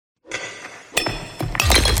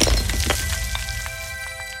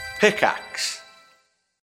Pickaxe.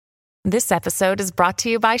 This episode is brought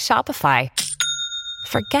to you by Shopify.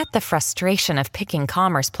 Forget the frustration of picking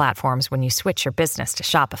commerce platforms when you switch your business to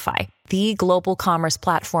Shopify, the global commerce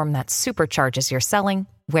platform that supercharges your selling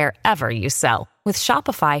wherever you sell. With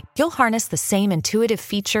Shopify, you'll harness the same intuitive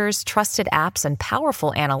features, trusted apps, and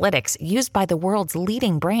powerful analytics used by the world's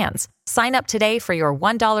leading brands. Sign up today for your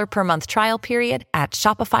 $1 per month trial period at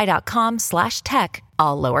shopify.com/tech,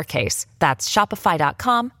 all lowercase. That's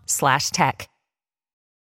shopify.com/tech.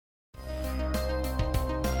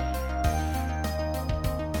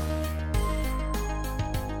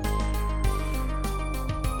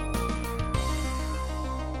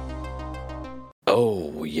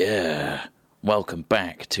 Oh, yeah. Welcome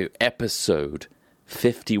back to episode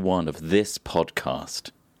 51 of this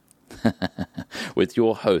podcast. With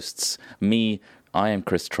your hosts, me, I am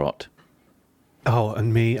Chris Trott. Oh,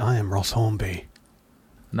 and me, I am Ross Hornby.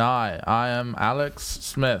 And I am Alex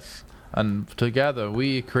Smith. And together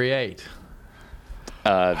we create...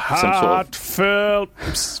 some Heartfelt.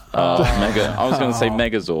 Mega. I was going to say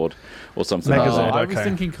Megazord or something like that. I was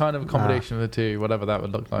thinking kind of a combination of the two, whatever that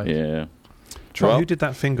would look like. Yeah. Troy, who did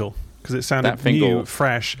that Fingal? Because it sounded new,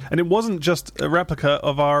 fresh, and it wasn't just a replica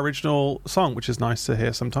of our original song, which is nice to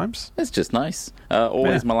hear sometimes. It's just nice.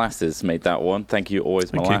 Always Molasses made that one. Thank you,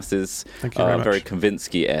 Always Molasses. Thank you very much. Very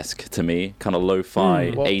Kavinsky-esque to me. Kind of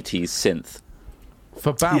lo-fi 80s synth.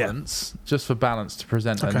 For balance, just for balance, to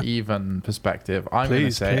present an even perspective, I'm going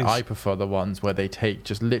to say I prefer the ones where they take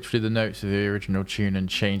just literally the notes of the original tune and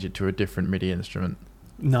change it to a different MIDI instrument.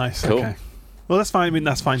 Nice. Cool. Okay. Well, that's fine. I mean,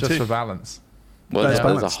 that's fine just too. For balance. Well,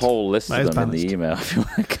 there's a whole list of them in the email if you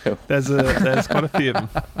want to go. There's quite a few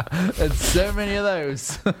of them. There's so many of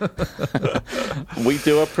those. We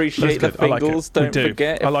do appreciate the Fingles. Don't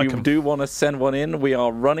forget, if you do want to send one in, we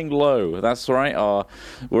are running low. That's right.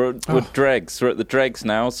 We're dregs. We're at the dregs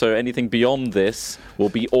now, so anything beyond this will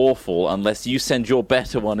be awful unless you send your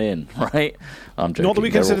better one in, right? I'm joking. Not that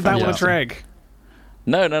we consider that one a dreg.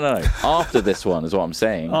 No. After this one is what I'm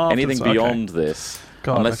saying. Anything beyond this.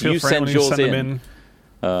 God, unless you send yours in.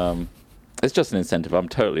 It's just an incentive. I'm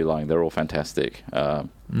totally lying. They're all fantastic. Yeah,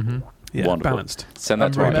 wonderful. Balanced. Send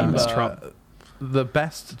that to our email. The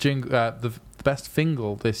best the best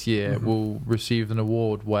Fingal this year will receive an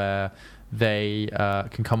award where they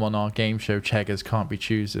can come on our game show Cheggers Can't Be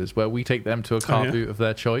Choosers, where we take them to a car boot of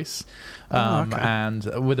their choice, and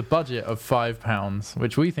with a budget of £5,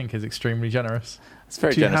 which we think is extremely generous. It's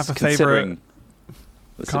very Do you generous have a considering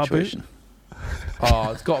the car situation. Boot?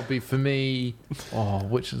 It's got to be for me.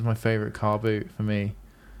 Which is my favourite car boot for me?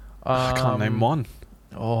 I can't name one.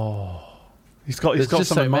 He's got just some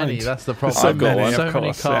so in many. mind. That's the problem. I've got one. So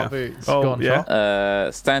many car boots. Oh,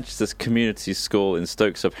 yeah. Stanchester Community School in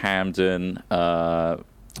Stokes of Hampden.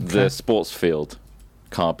 The sports field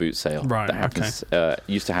car boot sale that happens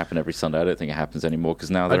used to happen every Sunday. I don't think it happens anymore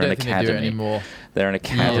because now they're an academy. They do it anymore. They're an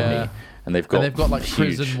academy. Yeah. And they've got like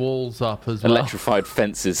prison walls up as well. Electrified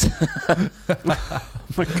fences. Oh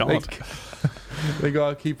my God. They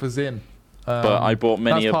gotta keep us in. But I bought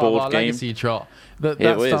many a board game. Legacy trot. That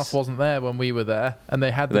stuff wasn't there when we were there, and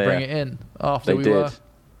they had to bring it in after we were.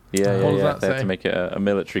 Yeah. They had to make it a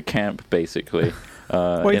military camp, basically.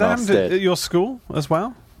 Wait, they happened at your school as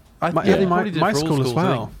well? My school as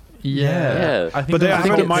well. Yeah. I think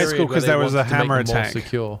at my school because there was a hammer attack.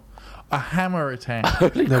 A hammer attack.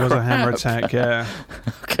 There was a hammer attack. Yeah.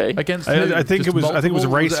 Okay. Against I think it was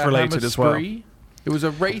race related as well. It was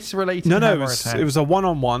a race related. No, it was a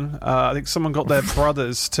one-on-one. I think someone got their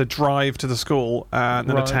brothers to drive to the school and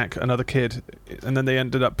then attack another kid, and then they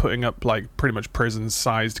ended up putting up like pretty much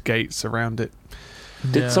prison-sized gates around it.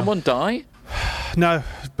 Did someone die? No,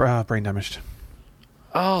 brain damaged.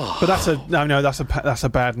 Oh, but that's a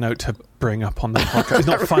bad note to bring up on the podcast. It's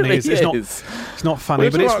not funny. It's not funny,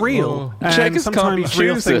 but it's real. Cheggers can't be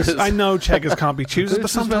choosers. I know Cheggers can't be choosers, but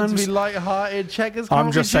sometimes meant to be light-hearted. Cheggers can't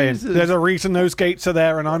be choosers. I'm just saying, there's a reason those gates are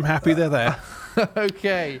there, and I'm happy they're there.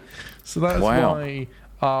 Okay, so that's why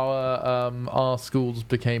our schools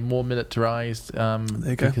became more militarized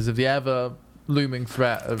because of the ever looming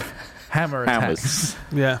threat of hammer attacks.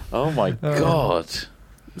 Yeah. Oh my God,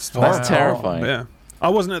 that's terrifying. Yeah. I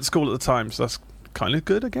wasn't at school at the time, so that's kind of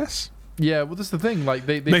good, I guess. Yeah, well, that's the thing. Like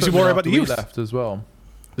they makes you worry about the youth left as well.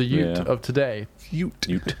 The youth of today. Youth.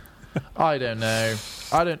 I don't know.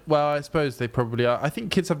 Well, I suppose they probably are. I think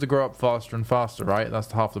kids have to grow up faster and faster, right?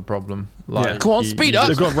 That's half the problem. Like, Come on, speed up.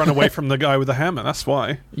 They've got to run away from the guy with the hammer. That's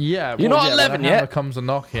why. Yeah, you're not 11 when the hammer comes a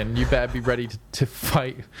knocking, you better be ready to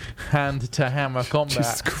fight hand to hammer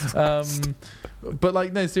combat. Jesus But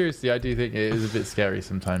like, no, seriously, I do think it is a bit scary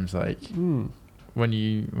sometimes. Like, when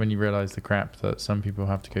you realise the crap that some people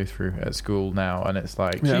have to go through at school now, and it's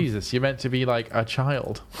like, Jesus, you're meant to be like a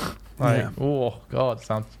child. Oh God,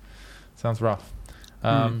 sounds rough.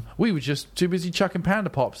 We were just too busy chucking panda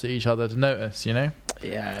pops at each other to notice, you know.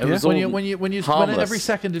 Yeah, it was when every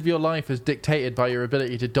second of your life is dictated by your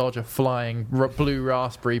ability to dodge a flying blue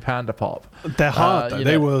raspberry panda pop. They're hard.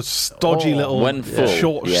 They were stodgy little,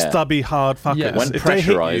 short, stubby, hard fuckers. Yeah. When if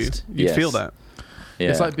pressurized, they hit you'd feel that. Yeah.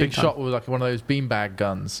 It's like being shot with like one of those beanbag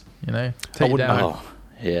guns, you know. Take you down. Oh,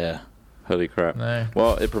 yeah. Holy crap. No.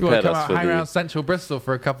 Well, it prepared us for hang around central Bristol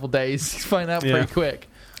for a couple of days. Find out pretty quick.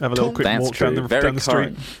 Have a little quick walk down the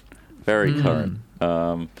street. Very current.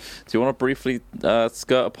 Do you want to briefly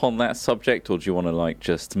skirt upon that subject, or do you want to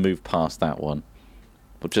just move past that one?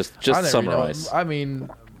 Or just summarize? I mean,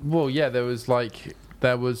 well, yeah, there was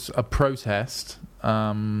a protest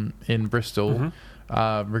in Bristol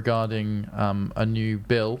regarding a new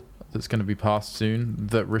bill that's going to be passed soon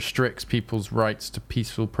that restricts people's rights to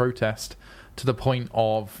peaceful protest to the point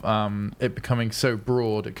of it becoming so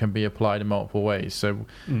broad it can be applied in multiple ways. So,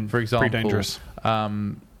 for example, pretty dangerous.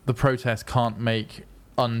 The protest can't make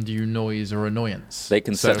undue noise or annoyance. They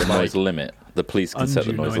can set the noise limit. The police can set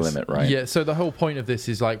the noise limit, right? Yeah, so the whole point of this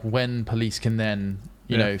is when police can then,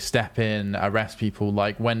 step in, arrest people,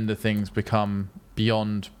 when the things become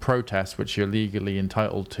beyond protest, which you're legally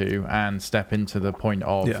entitled to, and step into the point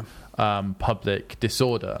of public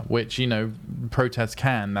disorder, which, protests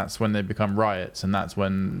that's when they become riots, and that's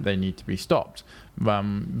when they need to be stopped.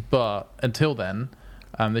 But until then,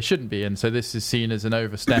 they shouldn't be, and so this is seen as an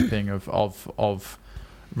overstepping of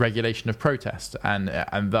regulation of protest,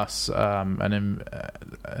 and thus an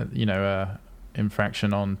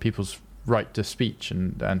infraction on people's right to speech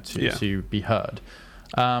and to be heard.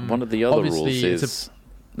 One of the other rules is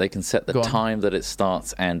they can set the time that it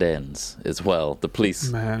starts and ends as well. The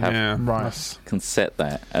police can set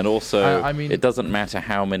that, and also it doesn't matter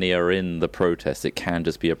how many are in the protest; it can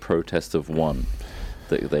just be a protest of one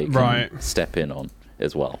that they can step in on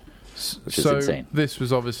as well, which is insane. This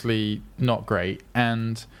was obviously not great,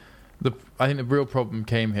 and I think the real problem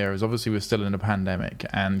came here is obviously we're still in a pandemic,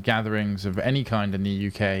 and gatherings of any kind in the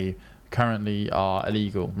UK currently are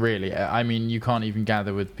illegal, really. I mean, you can't even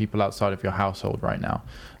gather with people outside of your household right now.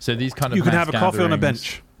 So these kind of you can have a coffee on a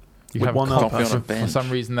bench. You can have a coffee on a bench. For some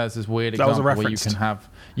reason, there's this weird example where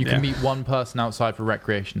you can meet one person outside for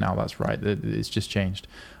recreation now. That's right. It's just changed.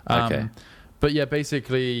 Okay. But yeah,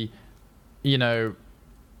 basically,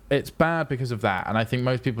 it's bad because of that, and I think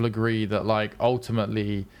most people agree that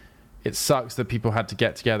ultimately it sucks that people had to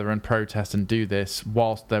get together and protest and do this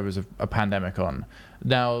whilst there was a pandemic on.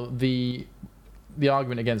 Now, the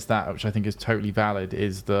argument against that, which I think is totally valid,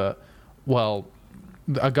 is that,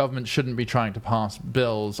 a government shouldn't be trying to pass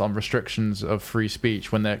bills on restrictions of free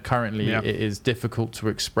speech when it is difficult to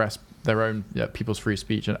express their own people's free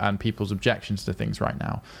speech and people's objections to things right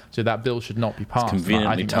now. So that bill should not be passed. It's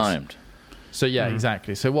conveniently timed. So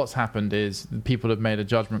exactly. So what's happened is people have made a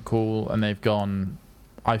judgment call and they've gone,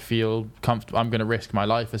 I feel comfortable, I'm going to risk my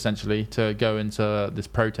life essentially to go into this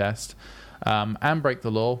protest and break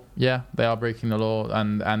the law. Yeah, they are breaking the law,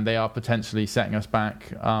 and they are potentially setting us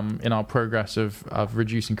back in our progress of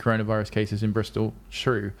reducing coronavirus cases in Bristol.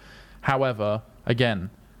 True. However, again,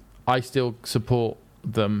 I still support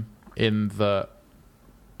them in the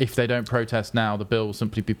if they don't protest now, the bill will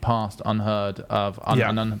simply be passed unheard of,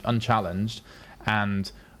 unchallenged,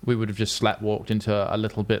 and we would have just walked into a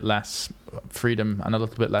little bit less freedom and a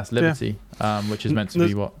little bit less liberty, which is meant to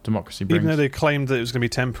be what democracy brings. Even though they claimed that it was going to be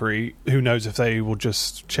temporary, who knows if they will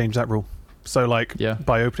just change that rule. So,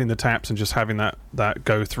 by opening the taps and just having that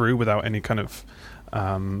go through without any kind of,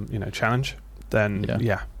 challenge, then,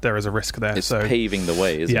 there is a risk there. It's paving the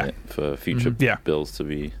way, isn't it, for future bills to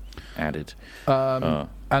be added.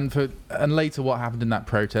 And later, what happened in that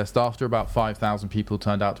protest? After about 5,000 people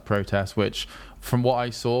turned out to protest, which, from what I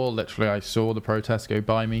saw, literally, I saw the protest go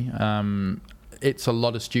by me. It's a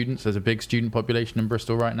lot of students. There's a big student population in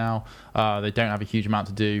Bristol right now. They don't have a huge amount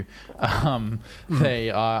to do. They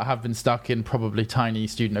have been stuck in probably tiny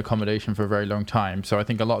student accommodation for a very long time. So I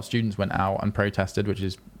think a lot of students went out and protested, which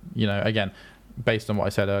is, again, based on what I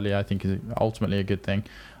said earlier, I think is ultimately a good thing.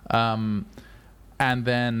 And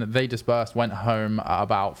then they dispersed, went home at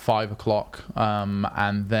about 5 o'clock,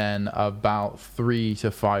 and then about 300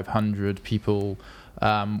 to 500 people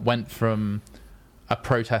went from a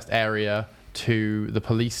protest area to the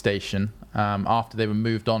police station. After they were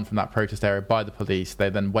moved on from that protest area by the police,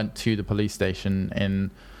 they then went to the police station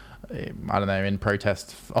in I don't know, in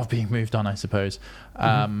protest of being moved on, I suppose,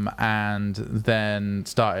 and then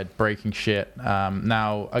started breaking shit.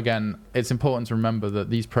 Now, again, it's important to remember that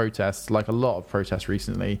these protests, like a lot of protests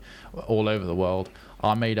recently all over the world,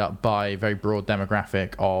 are made up by a very broad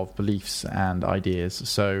demographic of beliefs and ideas.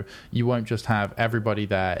 So you won't just have everybody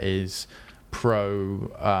there is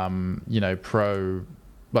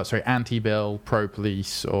anti-bill,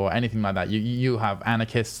 pro-police, or anything like that. You have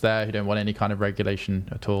anarchists there who don't want any kind of regulation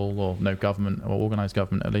at all, or no government, or organised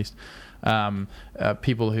government at least.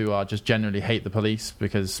 People who are just generally hate the police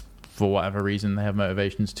because, for whatever reason, they have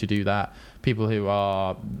motivations to do that. People who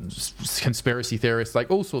are conspiracy theorists, like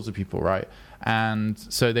all sorts of people, right? And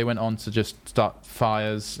so they went on to just start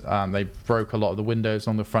fires. They broke a lot of the windows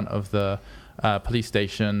on the front of the police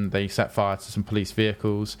station. They set fire to some police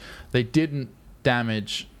vehicles. They didn't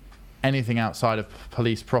damage anything outside of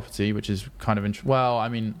police property, which is kind of well, I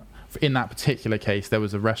mean, in that particular case, there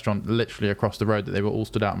was a restaurant literally across the road that they were all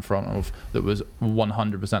stood out in front of that was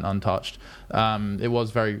 100% untouched. It was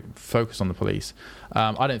very focused on the police.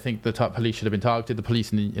 I don't think the police should have been targeted. The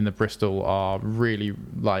police in the Bristol are really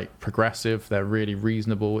progressive. They're really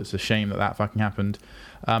reasonable. It's a shame that fucking happened.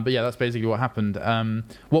 But yeah, that's basically what happened.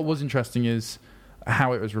 What was interesting is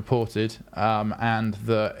how it was reported, and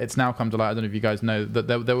it's now come to light. I don't know if you guys know that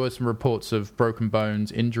there were some reports of broken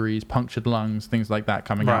bones, injuries, punctured lungs, things like that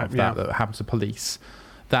coming out of that happened to police.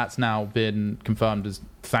 That's now been confirmed as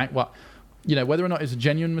whether or not it's a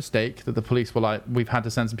genuine mistake that the police were like, we've had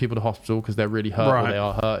to send some people to hospital because they're really hurt or they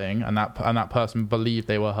are hurting, and that person believed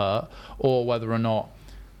they were hurt, or whether or not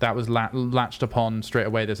that was latched upon straight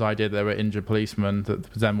away, this idea that there were injured policemen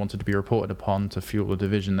that then wanted to be reported upon to fuel the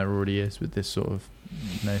division there already is with this sort of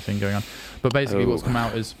thing going on. But basically what's come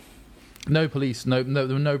out is there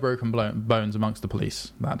were no broken bones amongst the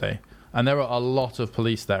police that day. And there were a lot of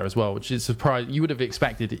police there as well, which is surprising. You would have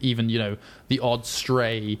expected even, the odd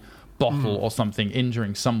stray bottle or something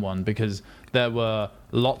injuring someone, because there were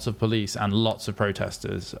lots of police and lots of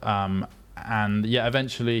protesters. And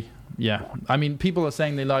eventually, I mean, people are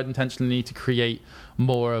saying they lied intentionally to create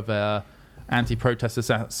more of a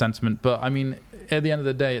anti-protester sentiment, but I mean, at the end of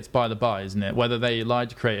the day, it's by the by, isn't it? Whether they lied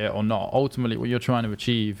to create it or not, ultimately what you're trying to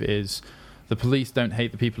achieve is the police don't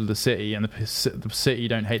hate the people of the city, and the city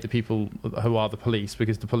don't hate the people who are the police,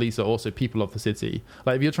 because the police are also people of the city.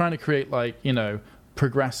 Like, if you're trying to create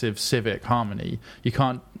progressive civic harmony, you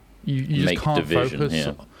just can't division,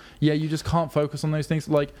 focus. You just can't focus on those things.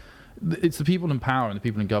 Like, it's the people in power and the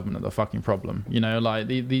people in government that are the fucking problem.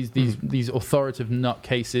 These authoritative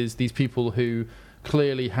nutcases, these people who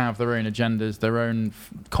clearly have their own agendas, their own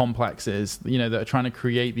complexes, that are trying to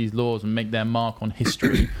create these laws and make their mark on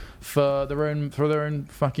history for their own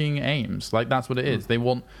fucking aims. Like, that's what it is. They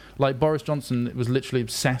want, Boris Johnson was literally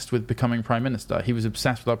obsessed with becoming prime minister. He was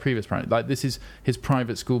obsessed with our previous prime minister. This is his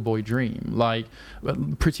private schoolboy dream.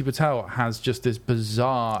 Priti Patel has just this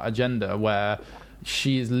bizarre agenda where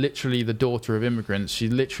she is literally the daughter of immigrants. She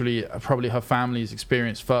literally, probably her family's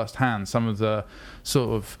experienced firsthand some of the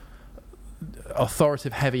sort of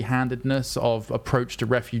authoritative heavy-handedness of approach to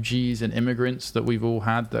refugees and immigrants that we've all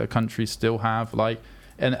had, that countries still have.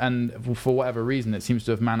 And for whatever reason, it seems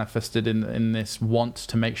to have manifested in this want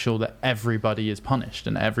to make sure that everybody is punished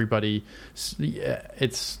and everybody.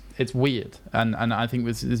 It's weird, and I think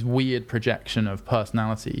this weird projection of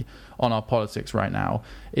personality on our politics right now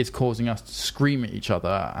is causing us to scream at each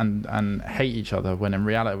other and hate each other, when in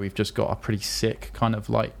reality we've just got a pretty sick kind of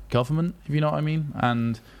government, if you know what I mean.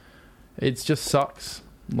 And it just sucks.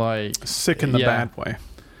 Sick in the bad way.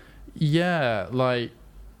 Yeah,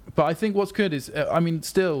 but I think what's good is, I mean,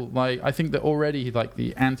 still, I think that already,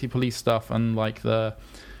 the anti-police stuff and,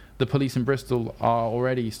 the police in Bristol are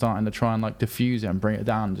already starting to try and, diffuse it and bring it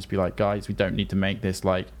down and just be like, guys, we don't need to make this,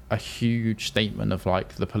 a huge statement of,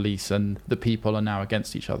 the police and the people are now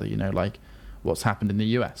against each other, what's happened in the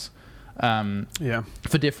US.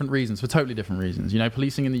 For different reasons, for totally different reasons.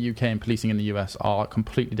 Policing in the UK and policing in the US are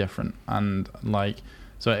completely different. And,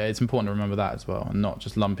 so it's important to remember that as well and not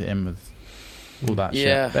just lump it in with all that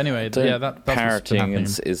shit. But anyway, that's parroting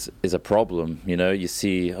is a problem. You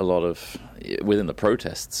see a lot of within the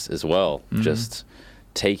protests as well, just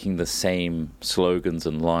taking the same slogans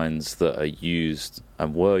and lines that are used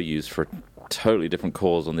and were used for a totally different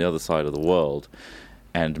cause on the other side of the world,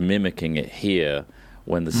 and mimicking it here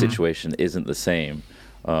when the situation isn't the same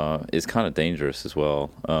is kind of dangerous as well.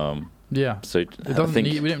 So we don't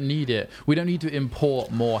need it. We don't need to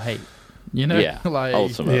import more hate.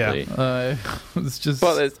 Ultimately. It's just.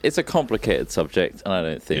 But it's a complicated subject, and I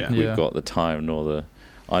don't think we've got the time nor the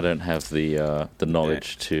I don't have the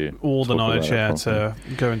knowledge to all the knowledge to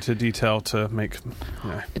go into detail to make.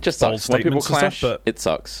 It just sucks when people clash. Stuff, but it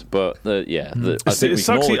sucks, but I think we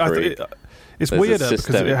can all agree. It's weirder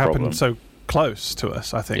because it happened so close to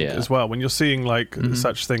us, I think, as well. When you're seeing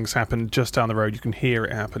such things happen just down the road, you can hear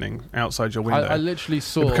it happening outside your window. I literally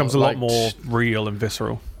saw it becomes a lot more real and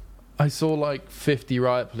visceral. I saw 50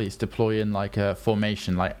 riot police deploy in a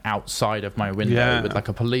formation outside of my window with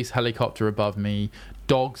a police helicopter above me,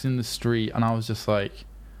 dogs in the street, and I was just like,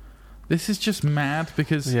 this is just mad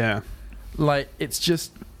because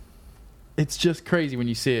it's just crazy when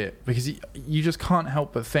you see it, because you just can't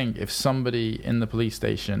help but think if somebody in the police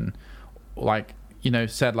station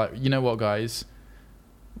said you know what, guys,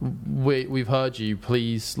 we've heard you,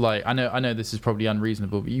 please, I know this is probably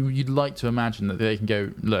unreasonable, but you'd like to imagine that they can go,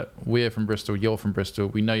 look, we're from Bristol, you're from Bristol,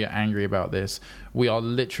 we know you're angry about this, we are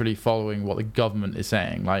literally following what the government is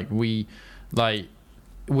saying,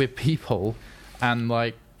 we're people,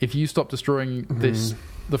 and if you stop destroying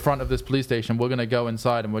the front of this police station, we're going to go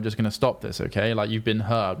inside and we're just going to stop this, okay? You've been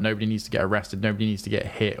heard, nobody needs to get arrested, nobody needs to get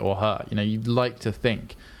hit or hurt. You'd like to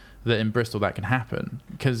think that in Bristol that can happen,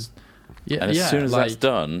 because as soon as that's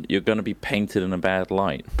done, you're going to be painted in a bad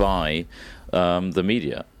light by the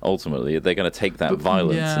media. Ultimately, they're going to take that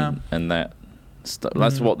violence and that stuff.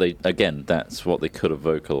 That's what that's what they could have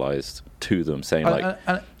vocalized to them, saying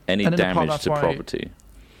any damage to property.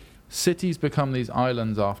 Cities become these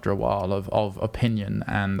islands after a while of opinion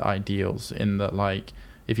and ideals, in that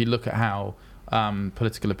if you look at how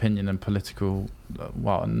political opinion and political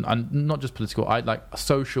and not just political,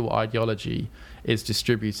 social ideology is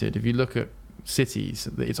distributed. If you look at cities,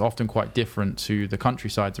 it's often quite different to the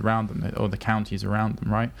countrysides around them or the counties around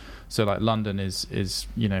them, right? So London is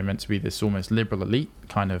meant to be this almost liberal elite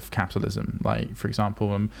kind of capitalism. For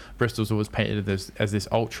example, Bristol's always painted as this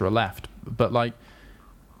ultra left, but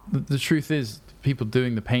the truth is, people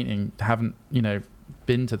doing the painting haven't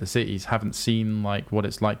been to the cities, haven't seen what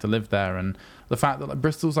it's like to live there, and the fact that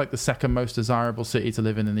Bristol's the second most desirable city to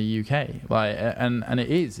live in the UK, and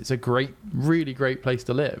it's a really great place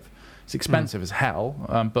to live. It's expensive as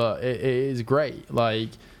hell, but it is great.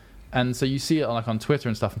 And so you see it on Twitter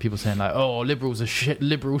and stuff, and people saying oh, liberals are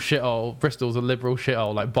liberal shithole, Bristol's a liberal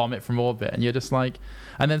shithole, bomb it from orbit, and you're just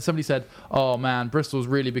and then somebody said, oh man, Bristol's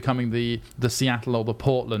really becoming the Seattle or the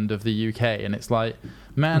Portland of the UK, and it's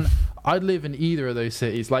man, I'd live in either of those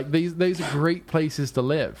cities. Those are great places to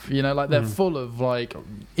live. They're full of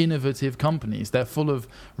innovative companies. They're full of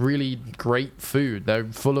really great food. They're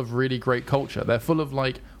full of really great culture. They're full of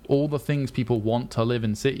all the things people want to live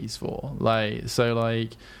in cities for.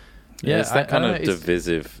 It's that kind of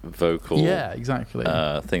divisive vocal exactly.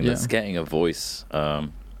 Thing that's getting a voice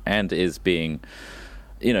and is being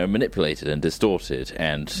manipulated and distorted,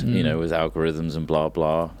 and with algorithms and blah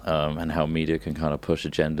blah, and how media can kind of push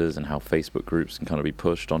agendas, and how Facebook groups can kind of be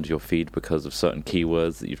pushed onto your feed because of certain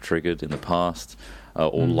keywords that you've triggered in the past,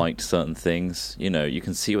 or liked certain things. You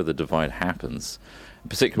can see where the divide happens,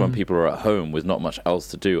 particularly when people are at home with not much else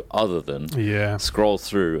to do other than scroll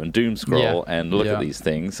through and doom scroll and look at these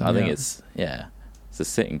things. I think it's a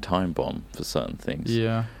sitting time bomb for certain things.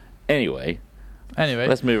 Anyway,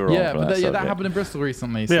 let's move on. That happened in Bristol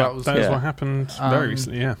recently. So that was what happened very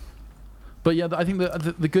recently. Yeah, but I think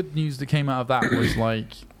the good news that came out of that was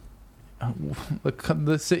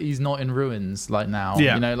the city's not in ruins now.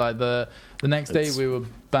 The next day we were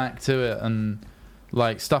back to it, and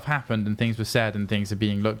stuff happened and things were said and things are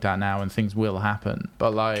being looked at now and things will happen.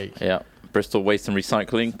 But Bristol Waste and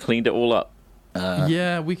Recycling cleaned it all up.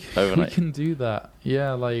 We can do that.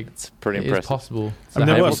 It's pretty impressive. It's possible.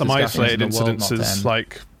 There were some isolated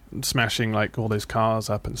incidences smashing all those cars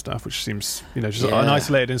up and stuff, which seems just an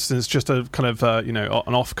isolated instance, just a kind of an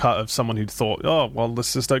off-cut of someone who'd thought, oh well,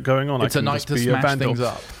 this is going on, it's I can a night just to be smash a vandal. things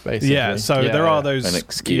up, basically. So there are those an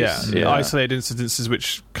excuse. Isolated incidences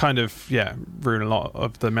which kind of ruin a lot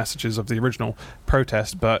of the messages of the original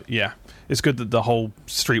protest, but it's good that the whole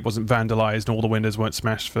street wasn't vandalized and all the windows weren't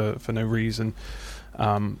smashed for no reason.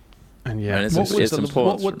 And it's important.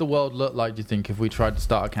 What would the world look like, do you think, if we tried to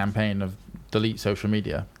start a campaign of delete social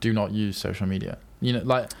media, do not use social media?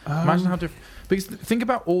 Imagine how different. Because think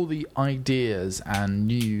about all the ideas and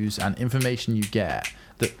news and information you get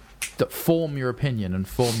that form your opinion and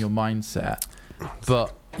form your mindset,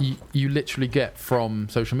 but you literally get from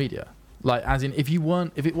social media. As in, if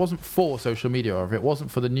it wasn't for social media, or if it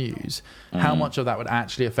wasn't for the news, how much of that would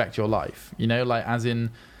actually affect your life?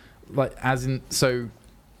 So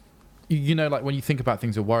you know, like when you think about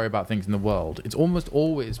things or worry about things in the world, it's almost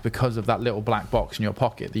always because of that little black box in your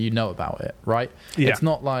pocket that you know about it, right? Yeah. It's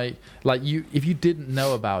not like you, if you didn't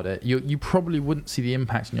know about it, you probably wouldn't see the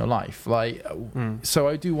impact in your life. So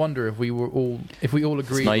I do wonder if we all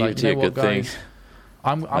agreed, like, you know what, guys,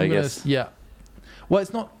 I'm gonna, yeah. Well,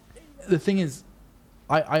 it's not. The thing is,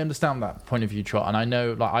 I understand that point of view, Trot, and I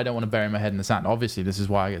know, like, I don't want to bury my head in the sand. Obviously, this is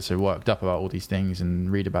why I get so worked up about all these things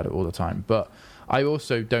and read about it all the time. But I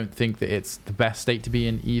also don't think that it's the best state to be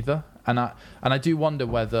in either. And I do wonder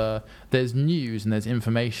whether there's news and there's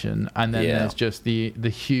information, and then there's just the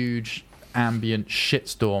huge ambient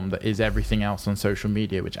shitstorm that is everything else on social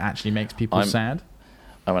media, which actually makes people sad.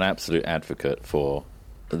 I'm an absolute advocate for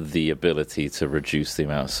the ability to reduce the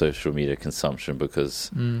amount of social media consumption,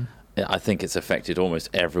 because I think it's affected almost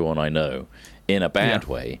everyone I know in a bad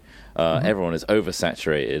way. Everyone is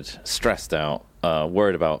oversaturated, stressed out,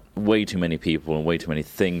 worried about way too many people and way too many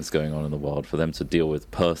things going on in the world for them to deal with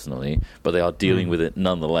personally, but they are dealing with it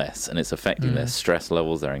nonetheless, and it's affecting their stress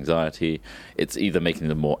levels, their anxiety. It's either making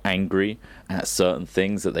them more angry at certain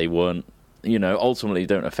things that they weren't, ultimately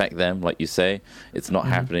don't affect them, like you say. It's not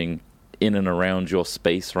happening in and around your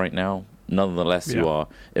space right now. Nonetheless, you are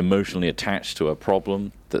emotionally attached to a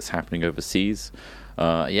problem that's happening overseas.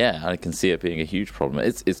 I can see it being a huge problem.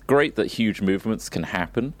 It's great that huge movements can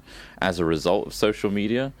happen as a result of social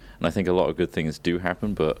media, and I think a lot of good things do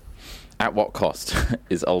happen, but at what cost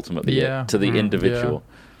is ultimately it to the individual.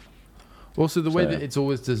 Also, the way that it's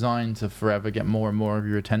always designed to forever get more and more of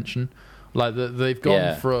your attention. Like, they've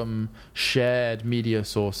gone from shared media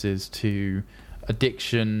sources to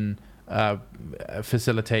addiction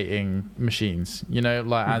facilitating machines,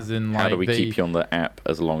 as in, like, how do we keep you on the app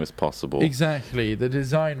as long as possible? Exactly. The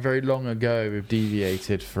design very long ago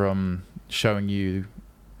deviated from showing you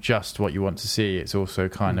just what you want to see. It's also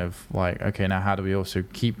kind of like, okay, now how do we also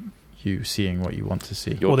keep you seeing what you want to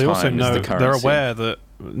see? Well, they also know, they're aware that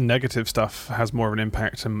negative stuff has more of an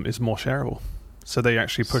impact and is more shareable, so they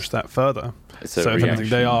actually push that further. So if anything,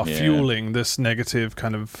 they are fueling this negative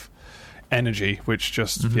kind of energy, which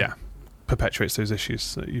just perpetuates those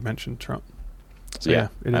issues that you mentioned, Trump. So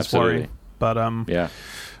it is worrying. But I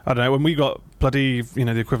don't know, when we got bloody,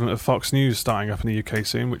 the equivalent of Fox News starting up in the UK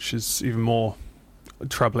soon, which is even more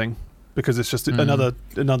troubling, because it's just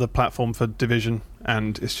another platform for division,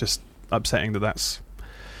 and it's just upsetting that that's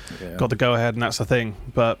got the go ahead, and that's the thing.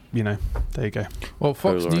 But there you go. Well,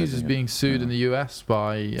 Fox News is being sued in the US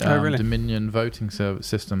by Dominion voting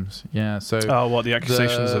systems. Yeah. So the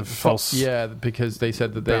accusations of false? Yeah, because they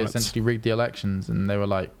said that they essentially rigged the elections, and they were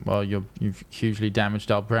like, "Well, you've hugely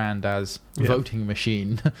damaged our brand as voting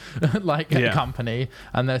machine, a company,"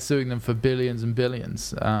 and they're suing them for billions and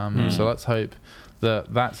billions. So let's hope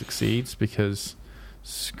that succeeds, because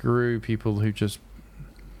screw people who just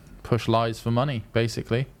push lies for money,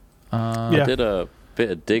 basically. I did a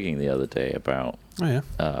bit of digging the other day about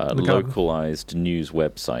localized news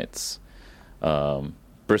websites,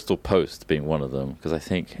 Bristol Post being one of them, because I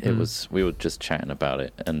think it was, we were just chatting about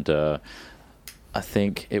it, and I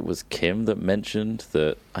think it was Kim that mentioned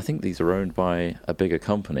that I think these are owned by a bigger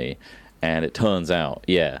company, and it turns out,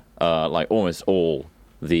 like almost all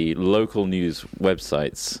the local news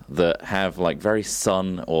websites that have like very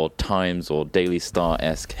Sun or Times or Daily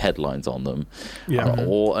Star-esque headlines on them are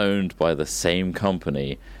all owned by the same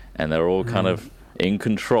company, and they're all kind of in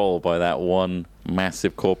control by that one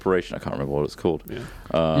massive corporation. I can't remember what it's called.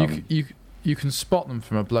 You can spot them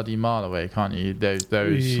from a bloody mile away, can't you?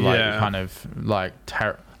 Those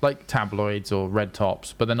like tabloids or red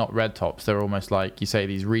tops, but they're not red tops. They're almost like, you say,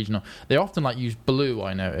 these regional. They often use blue.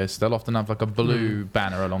 I noticed they'll often have like a blue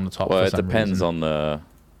banner along the top. Well, it depends on the.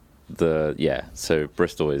 So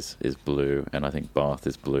Bristol is blue, and I think Bath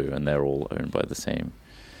is blue, and they're all owned by the same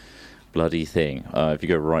bloody thing. If you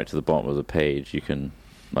go right to the bottom of the page, you can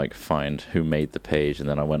find who made the page, and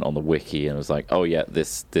then I went on the wiki and was like, oh yeah,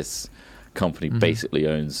 this company basically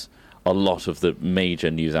owns a lot of the major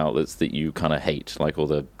news outlets that you kind of hate, like all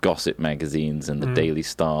the gossip magazines and the Daily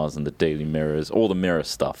Stars and the Daily Mirrors, all the Mirror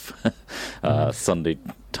stuff, Sunday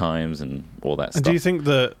Times and all that stuff. And do you think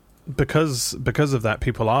that because of that,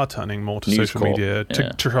 people are turning more to social media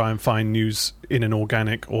to try and find news in an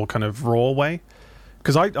organic or kind of raw way?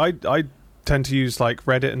 Because I tend to use like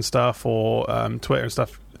Reddit and stuff, or Twitter and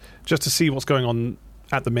stuff, just to see what's going on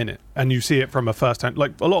at the minute, and you see it from a first hand.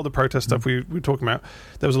 Like a lot of the protest stuff we were talking about,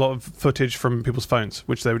 there was a lot of footage from people's phones,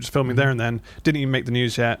 which they were just filming there and then, didn't even make the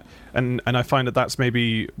news yet. And I find that that's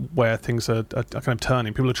maybe where things are kind of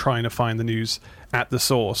turning. People are trying to find the news at the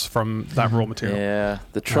source from that raw material. Yeah,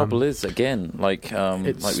 the trouble is, again, like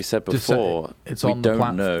we said before, it's we on don't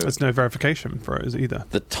the know. There's no verification for it either.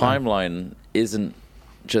 The timeline isn't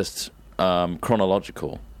just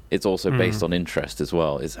chronological. It's also based on interest as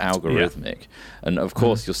well. It's algorithmic. And of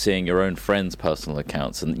course, you're seeing your own friends' personal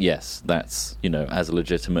accounts. And yes, that's, as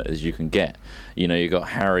legitimate as you can get. You got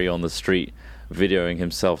Harry on the street videoing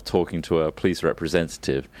himself talking to a police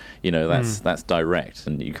representative. That's direct,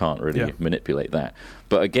 and you can't really manipulate that.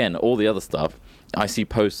 But again, all the other stuff, I see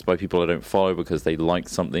posts by people I don't follow because they like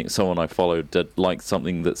something. Someone I followed liked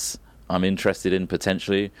something that's I'm interested in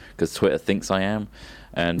potentially because Twitter thinks I am.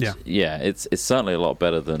 And it's certainly a lot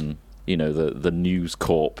better than the News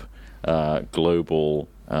Corp global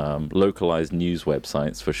localized news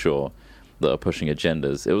websites for sure that are pushing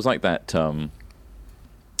agendas. It was like that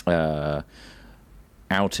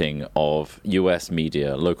outing of US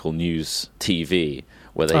media, local news TV,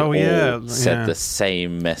 where they all said the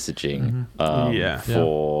same messaging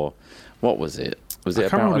for what was it? Was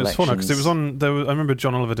it about elections? Because it was on. I remember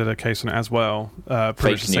John Oliver did a case on it as well. Fake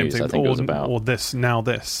news, same thing. I think it was about. Or this, now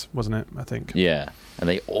this, wasn't it? I think. Yeah, and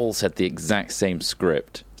they all said the exact same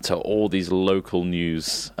script to all these local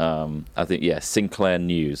news. I think Sinclair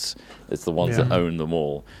News is the ones that own them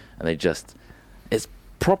all, and they just it's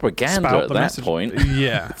propaganda at that message. Point.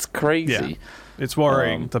 Yeah, it's crazy. Yeah. It's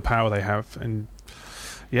worrying the power they have, and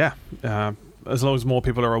as long as more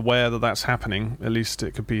people are aware that that's happening, at least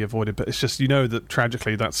it could be avoided. But it's just, that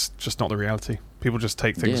tragically, that's just not the reality. People just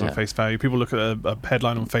take things on face value. People look at a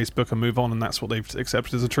headline on Facebook and move on, and that's what they've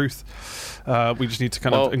accepted as a truth. We just need to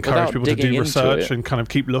kind of encourage people to do research and kind of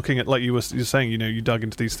keep looking at, like you're saying, you dug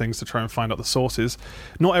into these things to try and find out the sources.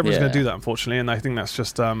 Not everyone's going to do that, unfortunately, and I think that's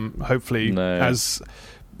just hopefully as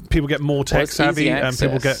people get more tech savvy and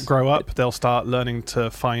people grow up, they'll start learning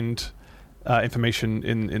to find information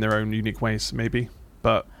in their own unique ways, maybe,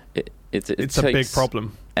 but it's a big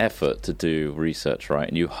problem. Effort to do research, right?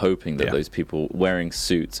 And you're hoping that those people wearing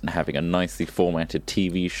suits and having a nicely formatted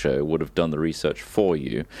TV show would have done the research for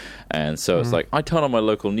you. And so it's like, I turn on my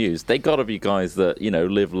local news. They got to be guys that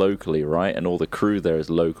live locally, right? And all the crew there is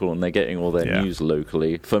local, and they're getting all their news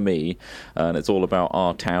locally. For me, and it's all about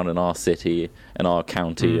our town and our city and our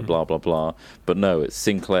county and blah blah blah. But no, it's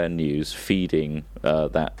Sinclair News feeding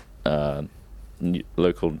that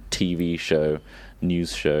local TV show,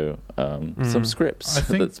 news show, some scripts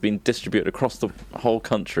that's been distributed across the whole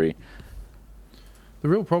country. The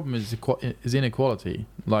real problem is inequality,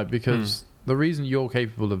 because the reason you're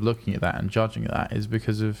capable of looking at that and judging that is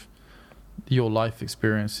because of your life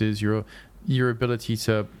experiences, your ability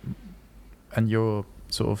to, and your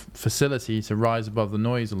sort of facility to rise above the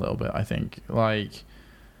noise a little bit. I think, because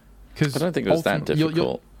I don't think it was that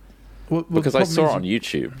difficult. Because I saw it on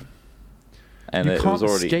YouTube. And you can't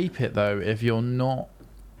escape it, though, if you're not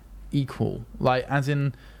equal.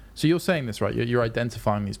 So you're saying this, right? You're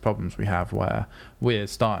identifying these problems we have where we're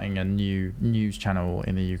starting a new news channel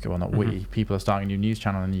in the UK. Well, not we. People are starting a new news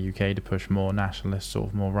channel in the UK to push more nationalist, sort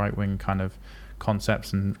of more right-wing kind of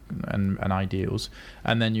concepts and ideals.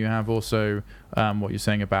 And then you have also what you're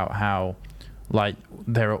saying about how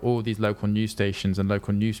there are all these local news stations and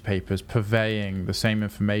local newspapers purveying the same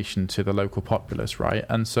information to the local populace, right?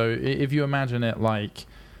 And so if you imagine it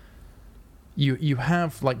you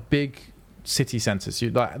have big city centres,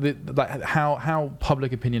 how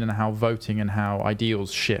public opinion and how voting and how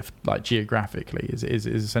ideals shift geographically is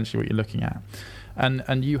essentially what you're looking at.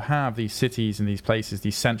 And you have these cities and these places,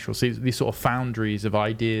 these central cities, these sort of foundries of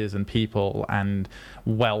ideas and people and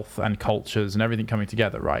wealth and cultures and everything coming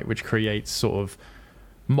together, right? Which creates sort of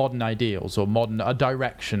modern ideals or a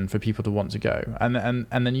direction for people to want to go. And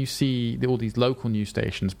then you see all these local news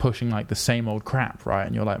stations pushing the same old crap, right?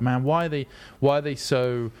 And you're like, man, why are they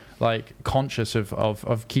so conscious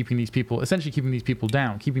of keeping these people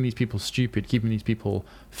down, keeping these people stupid, keeping these people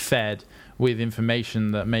fed with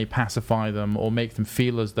information that may pacify them or make them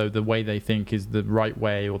feel as though the way they think is the right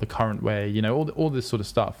way or the current way, all this sort of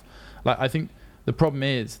stuff. I think the problem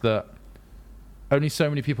is that only so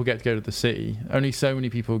many people get to go to the city, only so many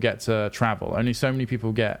people get to travel, only so many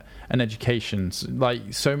people get an education,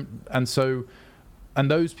 and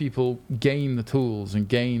those people gain the tools and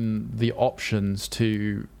gain the options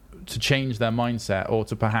to change their mindset, or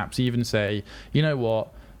to perhaps even say, you know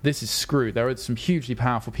what, this is screwed. There are some hugely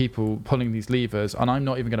powerful people pulling these levers, and I'm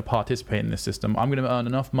not even going to participate in this system. I'm going to earn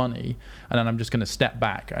enough money, and then I'm just going to step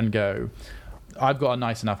back and go, I've got a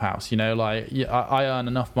nice enough house, like I earn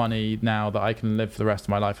enough money now that I can live for the rest of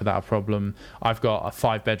my life without a problem. I've got a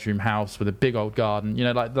 5-bedroom house with a big old garden,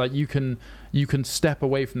 like you can step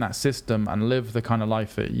away from that system and live the kind of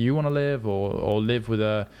life that you want to live, or live with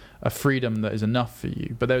a freedom that is enough for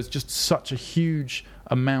you. But there's just such a huge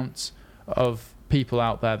amount of people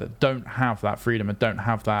out there that don't have that freedom and don't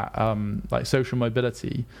have that like social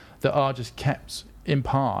mobility, that are just kept in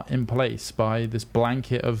part in place by this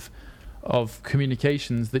blanket of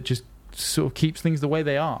communications that just sort of keeps things the way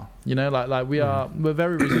they are. Like we're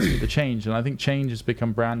very resistant to change, and I think change has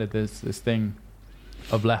become branded as this thing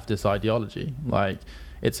of leftist ideology. Like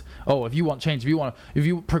it's, if you want change, you're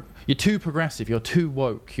too progressive, you're too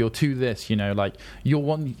woke, you're too this, like you're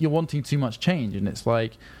wanting too much change. And it's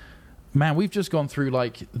like, man, we've just gone through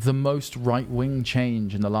like the most right-wing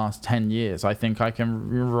change in the last 10 years. I think I can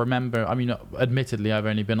remember. I mean, admittedly, I've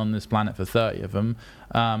only been on this planet for 30 of them,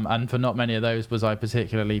 and for not many of those was I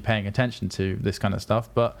particularly paying attention to this kind of stuff.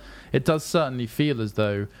 But it does certainly feel as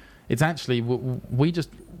though it's actually we're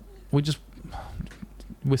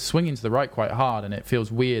swinging to the right quite hard, and it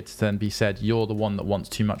feels weird to then be said you're the one that wants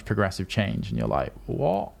too much progressive change, and you're like,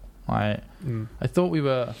 what? I thought we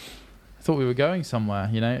were going somewhere,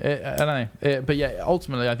 I don't know. But yeah,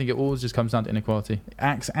 ultimately, I think it always just comes down to inequality.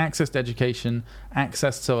 Access to education,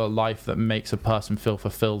 access to a life that makes a person feel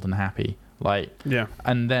fulfilled and happy.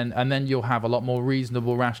 And then you'll have a lot more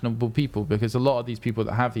reasonable, rational people, because a lot of these people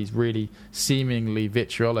that have these really seemingly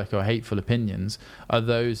vitriolic or hateful opinions are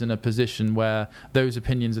those in a position where those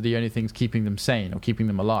opinions are the only things keeping them sane or keeping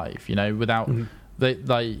them alive. Without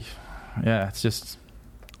it's just.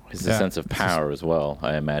 It's a sense of power as well,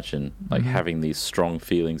 I imagine. Like having these strong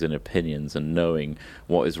feelings and opinions and knowing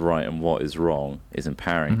what is right and what is wrong is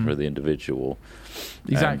empowering for the individual.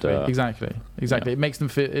 Exactly. Yeah. It makes them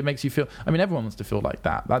feel. It makes you feel. I mean, everyone wants to feel like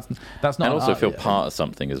that. That's not. And also feel part of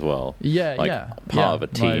something as well. Part of a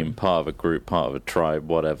team, part of a group, part of a tribe,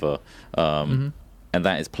 whatever. And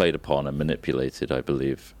that is played upon and manipulated, I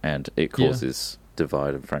believe, and it causes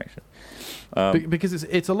divide and fraction. Because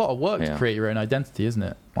it's a lot of work to create your own identity, isn't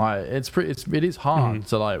it? Like it is hard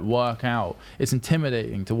to like work out. It's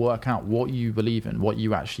intimidating to work out what you believe in, what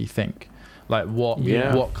you actually think, like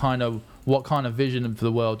what kind of vision for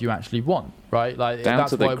the world you actually want, right? Like down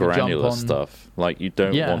that's to the why granular stuff. Like you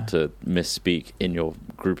don't want to misspeak in your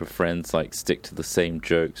group of friends. Like stick to the same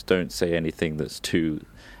jokes. Don't say anything that's too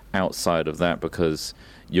outside of that, because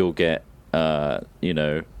you'll get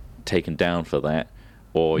taken down for that.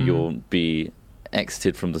 Or you'll be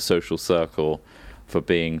exited from the social circle for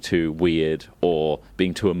being too weird or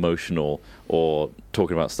being too emotional or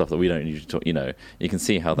talking about stuff that we don't usually talk. You can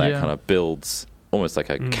see how that kind of builds almost like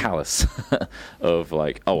a callus of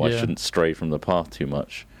like, I shouldn't stray from the path too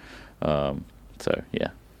much.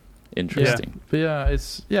 Interesting. It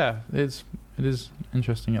is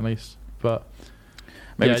interesting at least, but.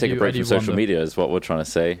 Maybe take a break from social media is what we're trying to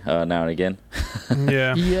say now and again. I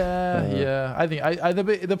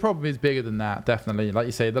think the problem is bigger than that. Definitely, like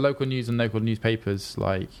you say, the local news and local newspapers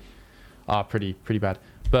are pretty bad.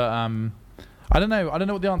 But I don't know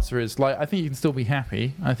what the answer is. Like, I think you can still be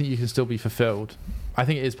happy. I think you can still be fulfilled. I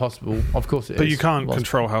think it is possible. Of course it is. But you can't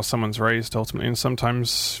control how someone's raised ultimately, and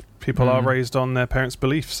sometimes people are raised on their parents'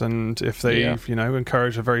 beliefs, and if they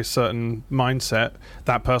encourage a very certain mindset,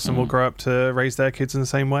 that person will grow up to raise their kids in the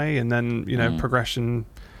same way, and then progression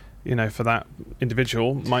for that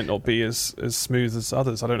individual might not be as smooth as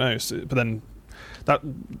others. I don't know. But then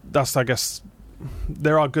that's I guess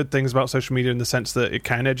there are good things about social media in the sense that it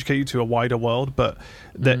can educate you to a wider world, but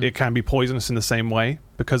that it can be poisonous in the same way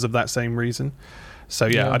because of that same reason. So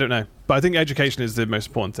I don't know, but I think education is the most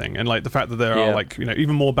important thing, and like the fact that there are like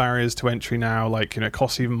even more barriers to entry now, like it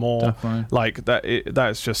costs even more. Definitely. Like that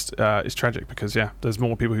is just it's tragic because there's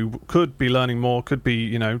more people who could be learning more, could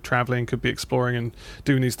be traveling, could be exploring and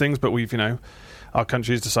doing these things, but we've our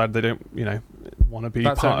countries decided they don't want to be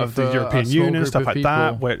part of the European Union, stuff like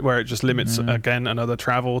that, where it just limits again another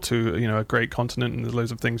travel to a great continent, and there's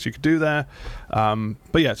loads of things you could do there. But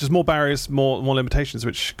it's just more barriers, more limitations,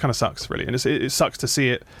 which kind of sucks really, and it sucks to see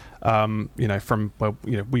it. From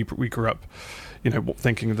we grew up,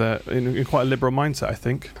 thinking that in quite a liberal mindset, I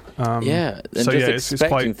think.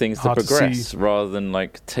 Expecting things to progress rather than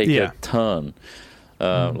like take a turn.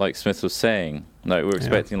 Like Smith was saying, Like we're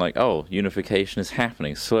expecting, like, oh, unification is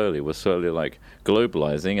happening slowly. We're slowly like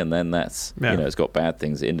globalizing, and then that's it's got bad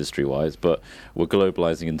things industry-wise, but we're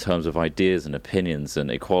globalizing in terms of ideas and opinions and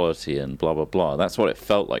equality and blah blah blah. That's what it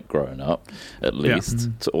felt like growing up, at least.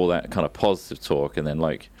 To all that kind of positive talk, and then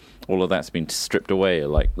like all of that's been stripped away.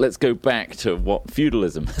 Like, let's go back to what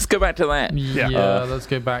feudalism. Let's go back to that. Let's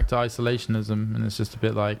go back to isolationism, and it's just a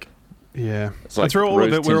bit like. Yeah, it's like through all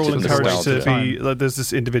of it, we're all encouraged to be. Like, there's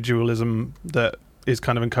this individualism that is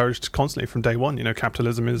kind of encouraged constantly from day one.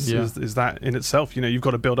 Capitalism is that in itself. You've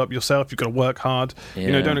got to build up yourself. You've got to work hard.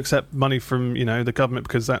 Don't accept money from the government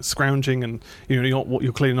because that's scrounging, and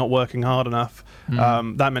you're clearly not working hard enough.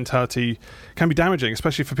 That mentality can be damaging,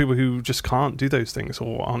 especially for people who just can't do those things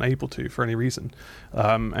or aren't able to for any reason.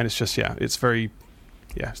 And it's just it's very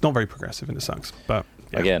it's not very progressive, and it sucks. But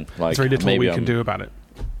again, like, there's very little we can do about it.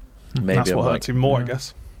 Maybe that's what hurts even more, I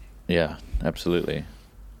guess. Yeah, absolutely.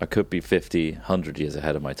 I could be 50, 100 years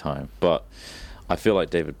ahead of my time, but I feel like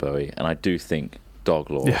David Bowie, and I do think dog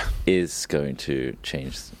law is going to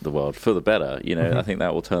change the world for the better. I think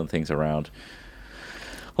that will turn things around.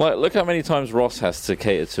 Like, look how many times Ross has to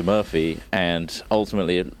cater to Murphy, and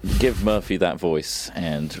ultimately give Murphy that voice,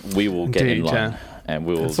 and we will get in line, and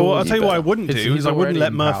we will. So I'll tell you what I wouldn't do is I wouldn't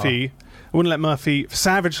let Murphy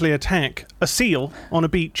savagely attack a seal on a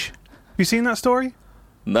beach. Have you seen that story?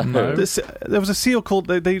 No. There was a seal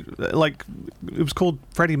called it was called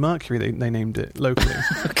Freddie Mercury. They named it locally.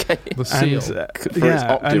 Okay. The seal. For its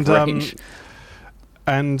octave range.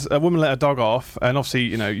 And a woman let her dog off, and obviously,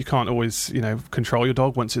 you can't always, control your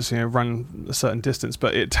dog once it's run a certain distance.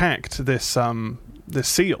 But it attacked this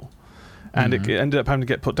seal, and it ended up having to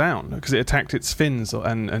get put down because it attacked its fins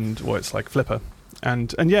and it's like flipper. And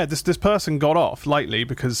this person got off lightly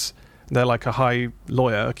because they're like a high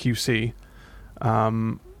lawyer, a QC.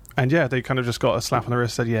 They kind of just got a slap on the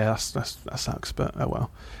wrist, said, that sucks, but oh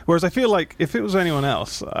well. Whereas I feel like if it was anyone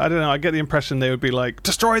else, I don't know, I get the impression they would be like,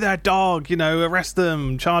 destroy that dog, arrest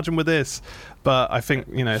them, charge them with this. But I think,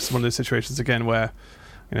 it's one of those situations again where,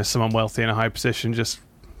 someone wealthy in a high position just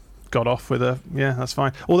got off with that's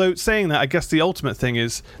fine. Although saying that, I guess the ultimate thing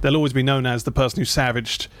is they'll always be known as the person who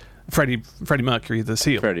savaged Freddie Mercury the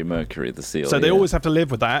seal. Freddie Mercury the seal. So they always have to live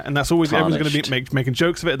with that, and that's always everyone's going to be making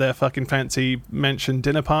jokes of it at their fucking fancy mentioned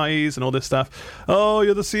dinner parties and all this stuff. Oh,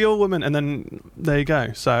 you're the seal woman, and then there you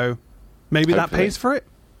go. So maybe that pays for it.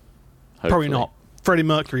 Probably not. Freddie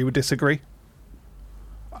Mercury would disagree.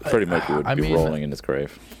 Freddie Mercury would be rolling in his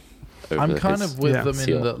grave. I'm kind of with them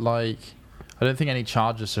in that, like, I don't think any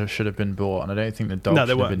charges should have been brought, and I don't think the dog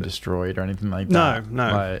should have been destroyed or anything like that.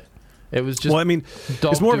 No. Like, it was just. Well, I mean,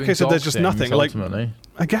 it's more of a case of there's just nothing. Ultimately. Like,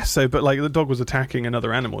 I guess so, but like the dog was attacking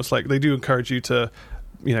another animal. It's like they do encourage you to,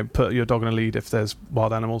 put your dog on a lead if there's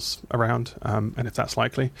wild animals around, and if that's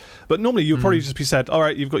likely. But normally you would probably just be said, all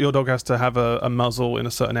right, your dog has to have a muzzle in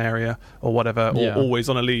a certain area or whatever, or always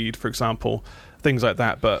on a lead, for example, things like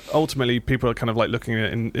that. But ultimately, people are kind of like looking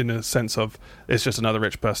at it in a sense of it's just another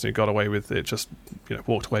rich person who got away with it, just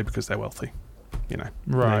walked away because they're wealthy,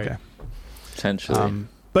 Right. Potentially.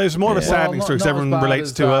 But it's more of a saddening story because everyone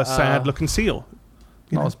relates to a sad-looking seal.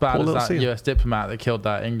 Not as bad as that seal. US diplomat that killed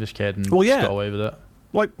that English kid and got away with it.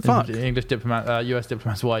 Like, fuck. English diplomat, US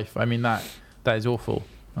diplomat's wife. I mean, that is awful.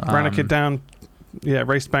 Ran a kid down,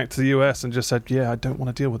 raced back to the US and just said, I don't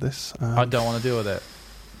want to deal with this. I don't want to deal with it.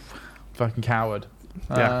 Fucking coward.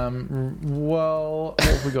 Yeah. Well, what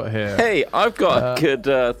have we got here? Hey, I've got a good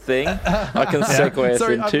thing I can segue us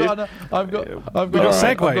into. I've got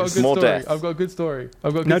segues. More death. I've got a good story.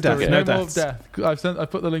 No death. No more of death. I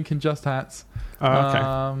put the link in Just Hats. Oh,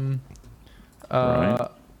 okay. Right.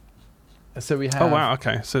 So we have. Oh wow.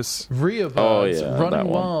 Okay. So it's Rearbirds running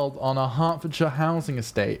wild on a Hertfordshire housing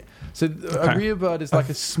estate. So a rearbird is like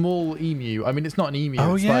a small emu. I mean, it's not an emu.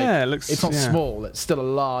 Oh, it's it's not yeah. small. It's still a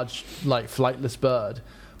large, like, flightless bird.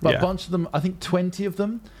 But a bunch of them, I think 20 of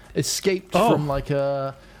them, escaped from like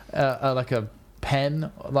a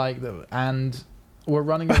pen, and were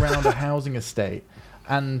running around a housing estate.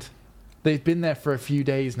 And they've been there for a few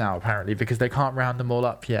days now, apparently, because they can't round them all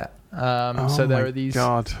up yet. So there are these.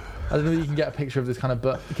 God. I don't know if you can get a picture of this kind of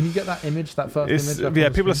bird. Can you get that image, that first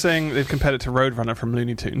image? People are saying they've compared it to Roadrunner from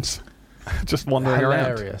Looney Tunes. Just wandering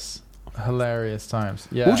around. Hilarious times.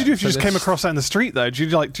 Yeah. What would you do if you just came across that in the street, though? Do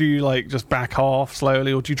you just back off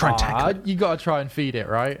slowly, or do you try and tackle it? You got to try and feed it,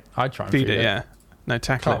 right? I'd try and feed it. Yeah. No,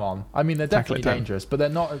 tackle it. Come on. I mean, they're definitely dangerous, but they're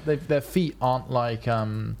not. Their feet aren't like.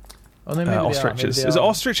 Ostriches. Is it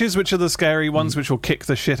ostriches which are the scary ones which will kick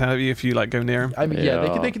the shit out of you if you go near them? I mean,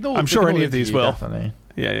 they can all. I'm sure any of these will. Definitely.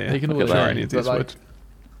 Yeah. They can all. I'm sure any of these would.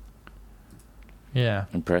 Yeah.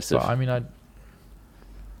 Impressive. But I mean,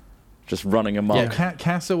 just running amok. Yeah,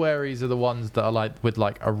 cassowaries are the ones that are like with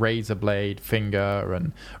like a razor blade finger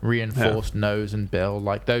and reinforced nose and bill.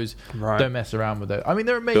 Like those, don't mess around with those. I mean,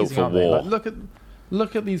 they're amazing, aren't they? Like,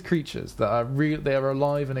 look at these creatures that are real. They are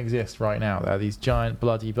alive and exist right now. They're these giant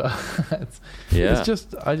bloody birds. It's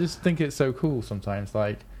just, I just think it's so cool sometimes.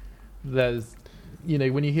 Like, there's,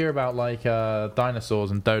 when you hear about like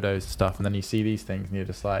dinosaurs and dodos and stuff, and then you see these things, and you're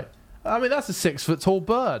just like, I mean, that's a 6 foot tall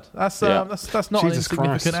bird. That's not Jesus an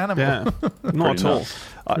insignificant animal. Yeah, not at all.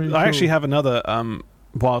 I actually have another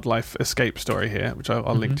wildlife escape story here, which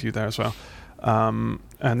I'll link to you there as well. And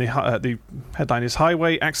the headline is: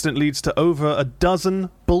 Highway accident leads to over a dozen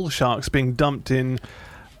bull sharks being dumped in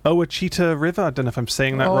Ouachita River. I don't know if I'm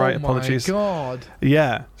saying that right. Apologies. Oh my god.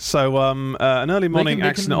 Yeah. So an early morning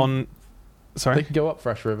accident on. Sorry? They can go up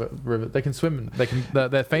fresh river. They can swim.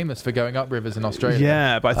 They're famous for going up rivers in Australia.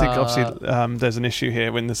 Yeah, but I think obviously there's an issue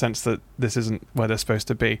here in the sense that this isn't where they're supposed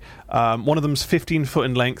to be. One of them's 15 foot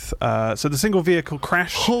in length. So the single vehicle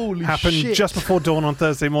crash happened just before dawn on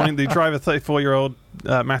Thursday morning. The driver, 34-year-old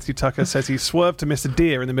Matthew Tucker, says he swerved to miss a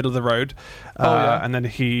deer in the middle of the road, and then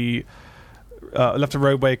he left a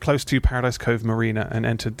roadway close to Paradise Cove Marina and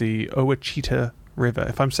entered the Ouachita River.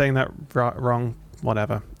 If I'm saying that wrong,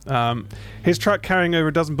 whatever. His truck carrying over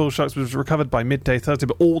a dozen bull sharks was recovered by midday Thursday,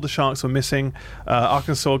 but all the sharks were missing.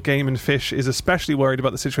 Arkansas Game and Fish is especially worried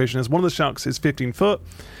about the situation as one of the sharks is 15 foot.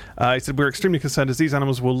 He said, we're extremely concerned as these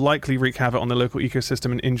animals will likely wreak havoc on the local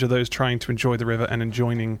ecosystem and injure those trying to enjoy the river and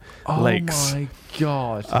adjoining lakes. Oh my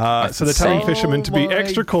god. So they're telling fishermen to be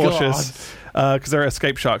extra cautious because they're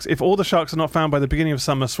escape sharks. If all the sharks are not found by the beginning of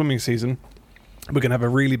summer swimming season, we're going to have a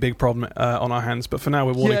really big problem on our hands. But for now,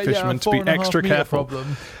 we're warning fishermen to be extra careful.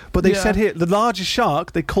 But they said here, the largest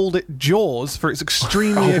shark, they called it Jaws for its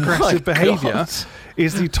extremely aggressive behaviour,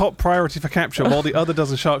 is the top priority for capture, while the other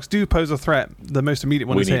dozen sharks do pose a threat. The most immediate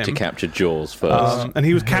one is him. We need to capture Jaws first. And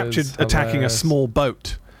he was captured attacking a small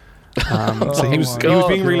boat. So he was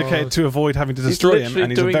being relocated to avoid having to destroy him,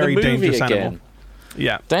 and he's a very dangerous animal.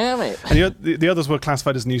 Yeah. Damn it. And the others were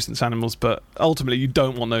classified as nuisance animals, but ultimately you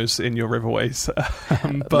don't want those in your riverways.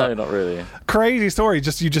 No, not really. Crazy story.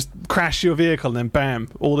 You just crash your vehicle and then bam,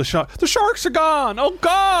 all the sharks are gone. Oh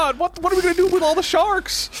God, what are we going to do with all the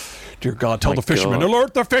sharks? Dear God, tell the fishermen.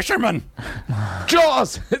 Alert the fishermen.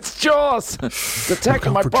 Jaws! It's Jaws! It's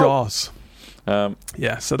attacking my boat. Jaws.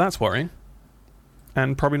 Yeah, so that's worrying.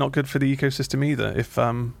 And probably not good for the ecosystem either if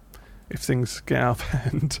things get out of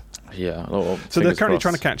hand. Yeah. So they're currently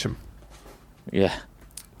trying to catch them. Yeah.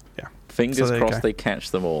 Yeah. Fingers crossed they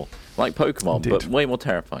catch them all. Like Pokemon, Indeed. but way more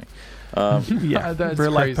terrifying. Yeah, that's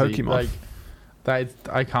real life crazy. Pokemon.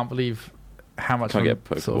 I can't believe how much Can't of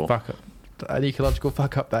get a sort of fuck up, an ecological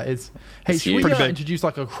fuck up that is. Hey, it's should we introduce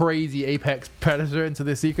like a crazy apex predator into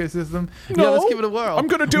this ecosystem? No, yeah, let's give it a whirl. I'm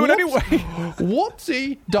going to do it anyway.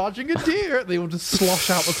 Whoopsie, dodging a deer. They all just slosh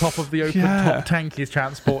out the top of the open top tank he's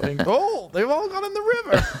transporting. Oh, they've all gone in the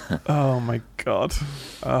river. Oh my God.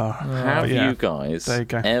 Have you guys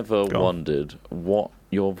ever wondered what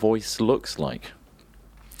your voice looks like?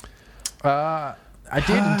 I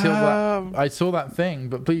did until I saw that thing,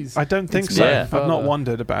 but please. I don't think so. Yeah. I've not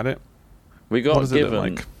wondered about it. We got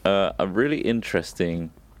given a really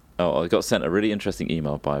interesting... I got sent a really interesting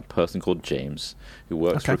email by a person called James, who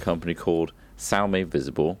works for a company called Salme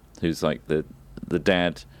Visible, who's like the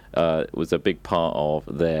dad was a big part of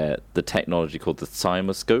the technology called the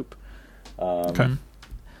Cymoscope.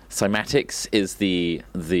 Cymatics is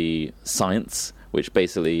the science which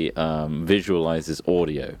basically visualizes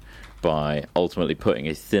audio by ultimately putting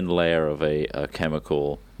a thin layer of a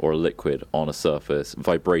chemical or a liquid on a surface,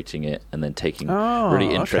 vibrating it, and then taking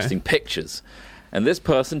really interesting pictures. And this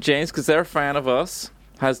person, James, because they're a fan of us,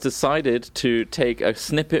 has decided to take a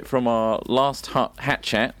snippet from our last hat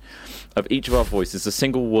chat of each of our voices, a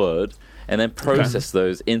single word, and then process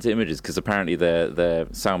those into images, because apparently they're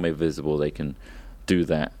Salme Visible. They can do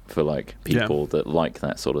that for like people that like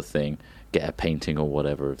that sort of thing, get a painting or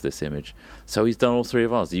whatever of this image. So he's done all three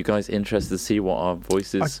of ours. Are you guys interested to see what our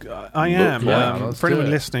voices I am. like? For anyone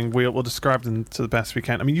listening, we'll describe them to the best we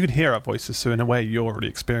can. I mean, you can hear our voices, so in a way you're already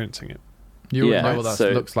experiencing it. You already know what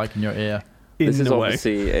that looks like in your ear. This is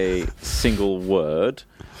obviously a single word.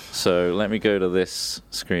 So let me go to this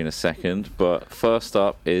screen a second. But first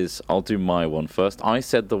up is, I'll do my one first. I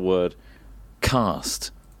said the word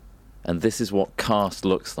cast. And this is what cast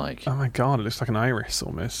looks like. Oh my God, it looks like an iris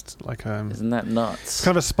almost. Isn't that nuts? It's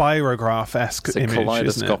kind of a spirograph-esque image, it's a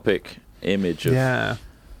kaleidoscopic image of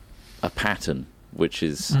a pattern, which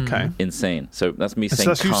is insane. So that's me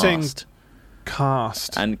saying cast.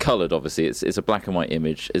 cast and coloured. Obviously, it's a black and white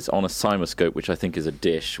image. It's on a CymaScope, which I think is a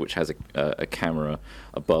dish, which has a camera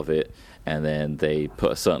above it, and then they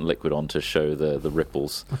put a certain liquid on to show the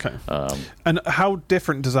ripples. Okay. And how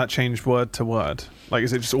different does that change word to word? Like,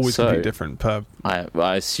 is it just always completely different per?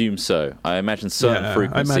 I assume so. I imagine certain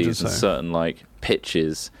frequencies and certain like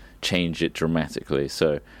pitches change it dramatically.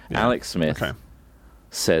 So Alex Smith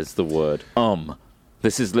says the word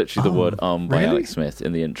This is literally the word by Alex Smith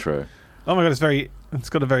in the intro. Oh my god, it's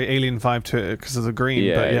got a very alien vibe to it because of the green.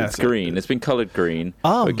 Yeah, but it's green. It's been coloured green.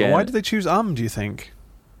 Again, why did they choose do you think?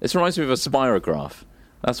 It reminds me of a spirograph.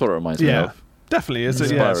 That's what it reminds me of. Definitely. It's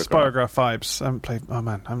spirograph vibes. I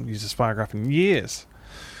haven't used a spirograph in years.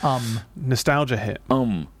 Nostalgia hit.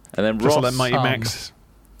 And then just Ross, like Mighty Max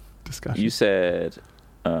discussion. You said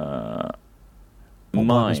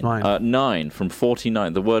mine. 9 from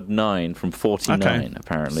 49. The word 9 from 49,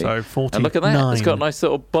 apparently. So 49. And look at that. It's got nice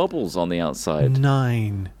little bubbles on the outside.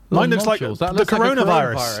 9. Mine looks like the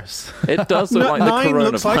coronavirus. It does look like the coronavirus. 9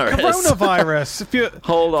 looks like coronavirus.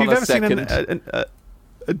 Hold on if you've ever second. Seen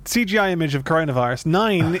a CGI image of coronavirus,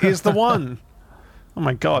 9 is the one. Oh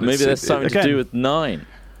my god. Maybe there's something to do with 9.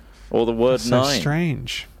 Or the word 9. So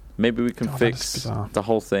strange. Maybe we can fix the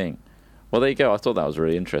whole thing. Well, there you go. I thought that was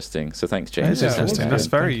really interesting. So thanks, James. That's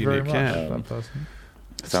very unique.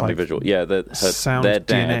 Sound visual. Yeah, their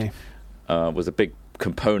dad was a big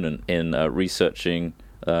component in researching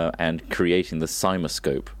and creating the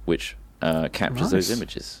CymaScope, which captures those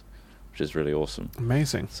images, which is really awesome.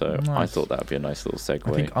 Amazing. So I thought that would be a nice little segue.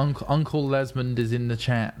 I think Uncle Lesmond is in the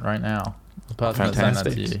chat right now. The person that sent that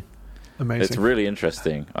to you. Amazing. It's really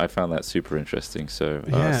interesting. I found that super interesting. So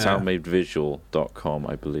soundmadevisual.com,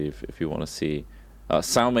 I believe, if you want to see.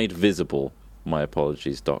 Soundmadevisible, my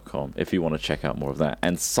apologies.com, if you want to check out more of that.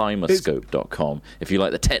 And CymaScope.com, if you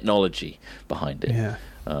like the technology behind it. Yeah.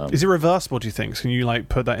 Is it reversible, do you think? So can you like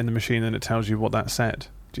put that in the machine and it tells you what that said,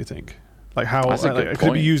 do you think? Like how it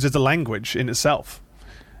could be used as a language in itself.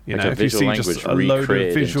 You know, if you see just a load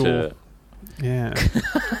of visual... Yeah.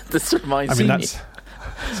 This reminds me...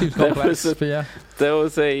 Seems complex, there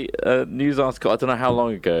was a news article, I don't know how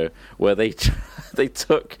long ago, where they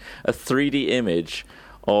took a 3D image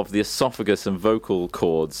of the esophagus and vocal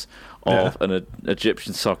cords of an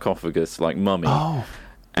Egyptian sarcophagus, like mummy. Oh,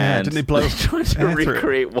 and didn't they blow tried to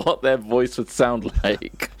recreate what their voice would sound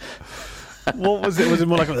like. What was it? Was it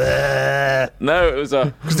more like No, it was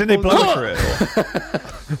a... Because didn't they blow for it?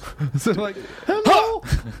 So like, hello!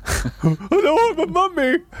 Hello, my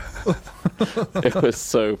mummy! It was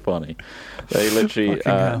so funny. They literally...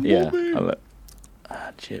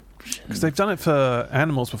 Egyptian. Because they've done it for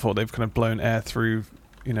animals before. They've kind of blown air through,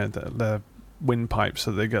 the windpipe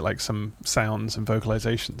so they get like some sounds and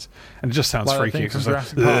vocalizations. And it just sounds freaky.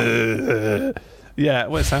 Yeah,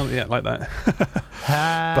 well, it sounds like that.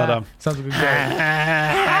 But sounds like a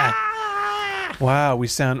goat. Wow, we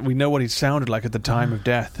know what he sounded like at the time of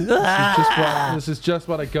death. This is just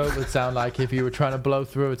what a goat would sound like if you were trying to blow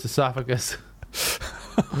through its esophagus.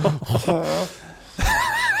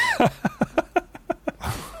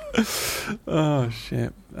 Oh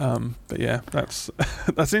shit! But yeah, that's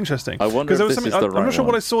interesting. I wonder if there was this is the right I'm not sure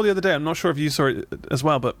one. what I saw the other day. I'm not sure if you saw it as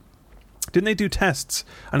well, but didn't they do tests?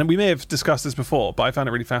 And we may have discussed this before, but I found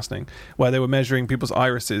it really fascinating, where they were measuring people's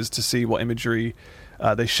irises to see what imagery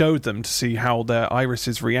they showed them, to see how their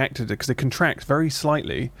irises reacted, because they contract very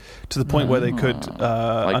slightly to the point where they could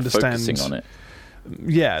like understand. Focusing on it.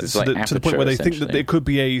 Yeah, to the point where they think that it could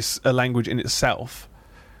be a language in itself.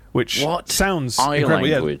 Which sounds incredible.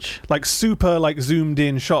 Language? Yeah, like super zoomed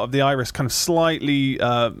in shot of the iris kind of slightly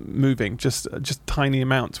moving, just tiny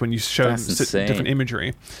amounts when you show different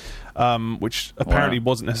imagery, which apparently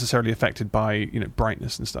wasn't necessarily affected by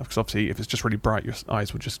brightness and stuff, because obviously if it's just really bright your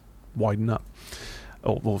eyes would just widen up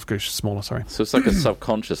or go smaller, sorry. So it's like a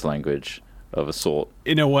subconscious language of a sort.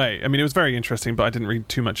 In a way. I mean, it was very interesting, but I didn't read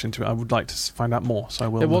too much into it. I would like to find out more, so I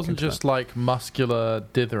will. It wasn't just like muscular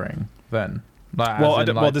dithering then?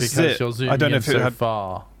 This is it. You're zooming I don't know if it so had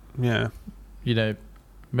far. Yeah.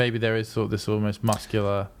 Maybe there is this almost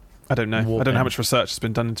muscular. I don't know. warping. I don't know how much research has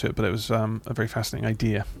been done into it, but it was a very fascinating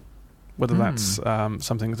idea. Whether that's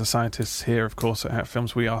something the scientists here, of course, at Hat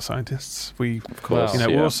Films, we are scientists. We're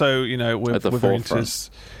also, we're very into.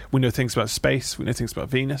 We know things about space. We know things about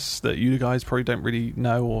Venus that you guys probably don't really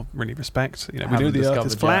know or really respect. We know the Earth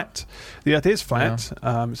is flat. The Earth is flat.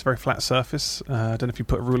 Yeah. It's a very flat surface. I don't know if you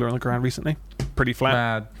put a ruler on the ground recently. Pretty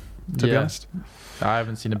flat, to be honest. I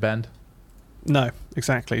haven't seen a bend. No,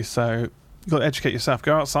 exactly. So you've got to educate yourself.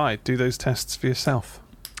 Go outside. Do those tests for yourself.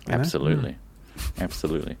 Absolutely.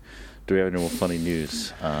 Absolutely. Do we have any more funny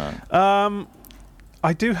news?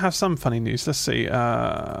 I do have some funny news. Let's see.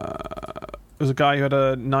 There was a guy who had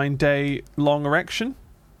a 9-day long erection.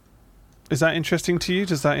 Is that interesting to you?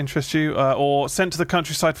 Does that interest you? Or sent to the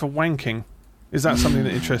countryside for wanking. Is that something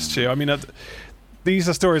that interests you? I mean, these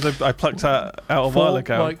are stories I plucked out a while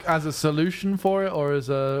ago. Like as a solution for it, or as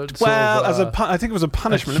a I think it was a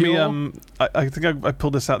punishment. I think I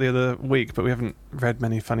pulled this out the other week, but we haven't read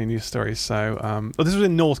many funny news stories. So, this was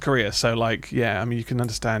in North Korea. So, you can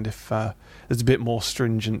understand if there's a bit more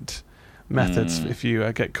stringent methods if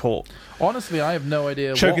you get caught. Honestly, I have no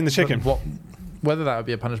idea choking the chicken. Whether that would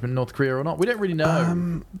be a punishment in North Korea or not. We don't really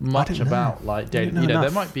know much about dating. There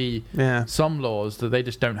might be some laws that they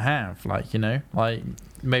just don't have.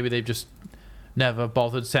 Maybe they've just never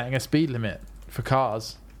bothered setting a speed limit for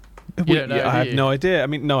cars. You don't know, I have no idea. I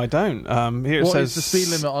mean, no, I don't. Here it what says is the speed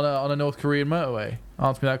limit on a North Korean motorway?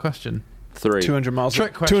 Answer me that question. 200 miles.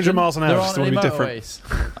 Trick question. 200 miles an hour. There aren't any motorways.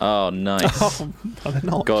 Oh, nice. They're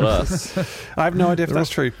not. Got us. I have no idea if that's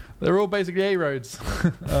true. They're all basically A roads.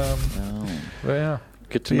 But yeah,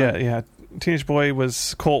 good to know. Yeah. Teenage boy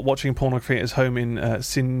was caught watching pornography at his home in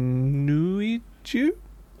Sinuiju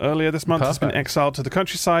earlier this month. He's been exiled to the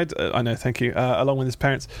countryside. I know, thank you. Along with his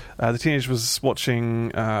parents, the teenager was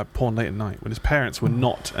watching porn late at night when his parents were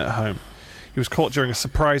not at home. He was caught during a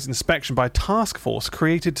surprise inspection by a task force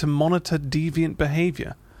created to monitor deviant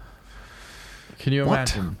behaviour. Can you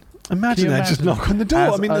imagine? Imagine they just knock on the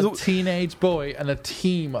door. As a teenage boy and a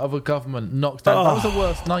team of a government knocked down. That was the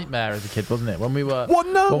worst nightmare as a kid, wasn't it? When we were... What?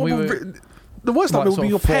 No. The worst nightmare would be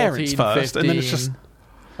your parents 14, first, 15. and then it's just...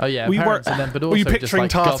 Oh, yeah, parents, and then, but also were you picturing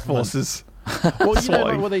just task government forces? Well, you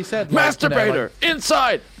know what they said? Masturbator!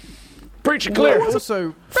 Inside! Preach it clear! Well,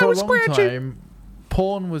 also, for a long time,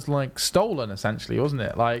 porn was stolen, essentially, wasn't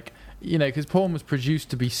it? Because porn was produced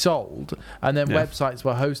to be sold, and then websites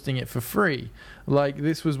were hosting it for free.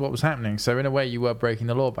 This was what was happening. So in a way, you were breaking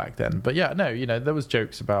the law back then. But there was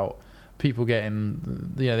jokes about people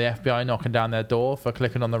getting, the FBI knocking down their door for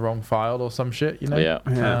clicking on the wrong file or some shit.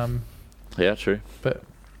 Yeah, true. But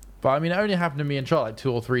I mean, it only happened to me and Charlie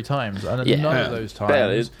 2 or 3 times, and none of those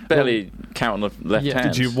times barely count on the left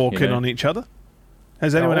hand. Did you walk in on each other?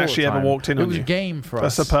 Has anyone actually ever walked in on you? It was a game for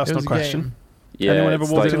us. That's a personal question. Yeah, anyone ever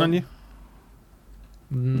walked in on you?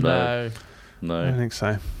 No. I don't think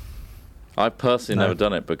so. I've personally never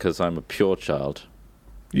done it because I'm a pure child.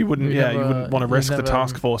 You wouldn't. You wouldn't want to risk the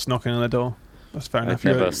task force knocking on the door. That's fair enough.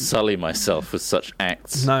 I'd never sully myself with such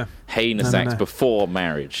acts. Heinous acts before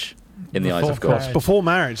marriage. In the eyes of God. Before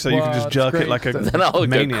marriage, so you can just jerk it like a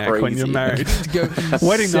maniac when you're married.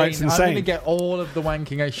 Wedding night's insane. I'm going to get all of the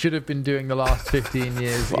wanking I should have been doing the last 15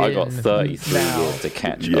 years. I got 33 years to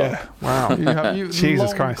catch up. Wow.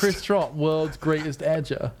 Jesus Christ. Chris Trott, world's greatest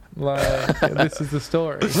edger. This is the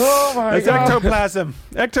story. Oh my God.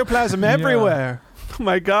 Ectoplasm everywhere. Oh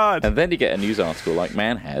my God. And then you get a news article like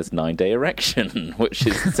man has 9-day erection, which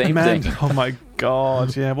is the same thing. Oh my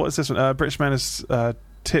God. Yeah, what is this one? British man has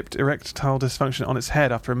tipped erectile dysfunction on its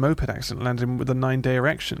head after a moped accident landed him with a 9-day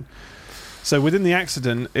erection. So within the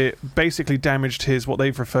accident, it basically damaged his, what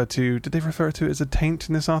they've referred to, did they refer to it as a taint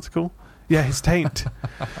in this article? Yeah, his taint.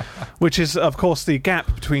 Which is, of course, the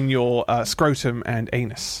gap between your scrotum and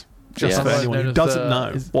anus. Just for anyone who doesn't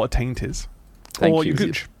know what a taint is. Or your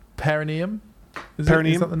gooch. Perineum?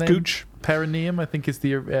 Perineum? Is that the name? Gooch? Perineum, I think, is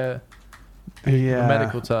the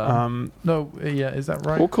medical term. Is that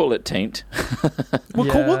right? We'll call it taint. We're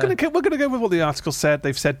going to go with what the article said.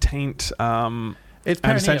 They've said taint. It's perineum.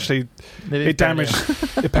 And essentially, it damaged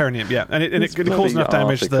the perineum. Yeah, and it caused enough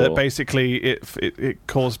damage that basically it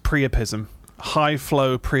caused priapism, high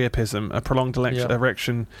flow priapism, a prolonged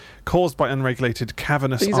erection caused by unregulated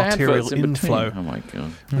cavernous arterial inflow. Oh my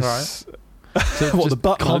God! Right. So the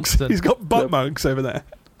butt mugs? He's got butt mugs over there.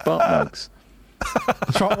 Butt mugs.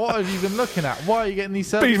 What have you been looking at? Why are you getting these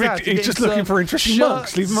services ads? He's just looking for interesting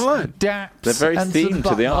mugs. Leave him alone. They're very themed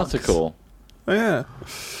to the article. Oh, yeah.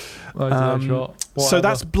 So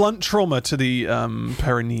that's blunt trauma to the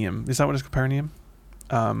perineum. Is that what it's called, perineum?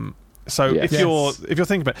 If you're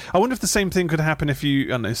thinking about it, I wonder if the same thing could happen if you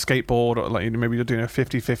skateboard, or maybe you're doing a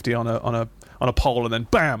 50-50 on a pole and then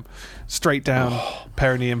bam, straight down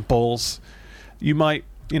perineum balls. You might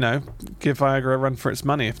give Viagra a run for its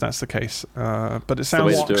money if that's the case. But it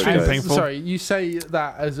sounds extremely painful. Sorry, you say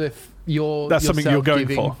that as if that's something you're going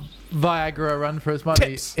for. Viagra a run for its money.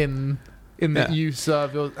 Tips. in that you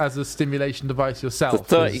serve as a stimulation device yourself.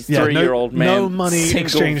 The 33-year-old man, no money single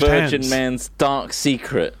exchanged virgin hands. man's dark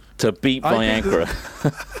secret to beat Viagra.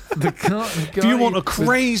 If you want a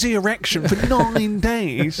crazy erection for 9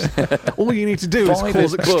 days, all you need to do is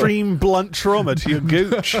cause extreme blunt trauma to your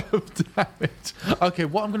gooch. Damage. Okay,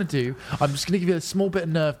 what I'm going to do, I'm just going to give you a small bit of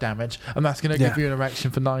nerve damage, and that's going to give you an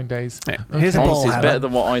erection for 9 days. Yeah. Here's a ball. It's better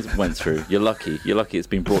than what I went through. You're lucky. You're lucky it's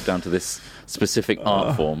been brought down to this specific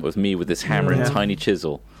art form with me with this hammer and tiny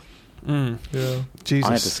chisel. Yeah. Jesus.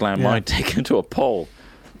 I had to slam my dick into a pole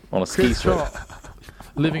on a ski slope.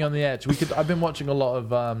 Living on the edge. I've been watching a lot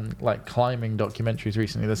of like climbing documentaries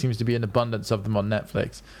recently. There seems to be an abundance of them on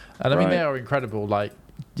Netflix, and I mean they are incredible. Like,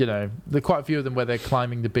 you know, there are quite a few of them where they're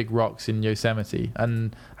climbing the big rocks in Yosemite,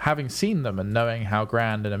 and having seen them and knowing how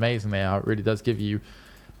grand and amazing they are, it really does give you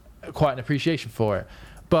quite an appreciation for it.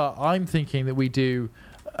 But I'm thinking that we do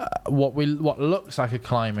what looks like a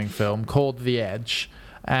climbing film called The Edge.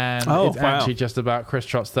 And it's actually just about Chris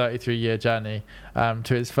Trott's 33-year journey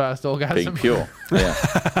to his first orgasm. Being pure.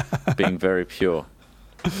 Being very pure.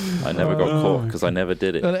 I never got caught because I never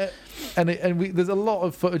did it. There's a lot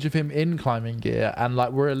of footage of him in climbing gear, and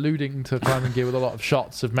like we're alluding to climbing gear with a lot of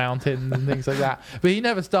shots of mountains and things like that. But he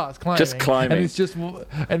never starts climbing. Just climbing. And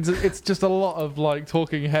it's just a lot of like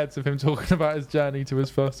talking heads of him talking about his journey to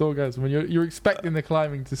his first orgasm. And you're expecting the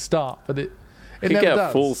climbing to start, but it never get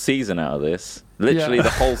does. A full season out of this. Literally, the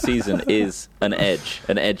whole season is an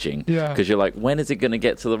edging. Because you're like, when is it going to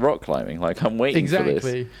get to the rock climbing? Like, I'm waiting for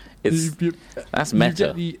this. That's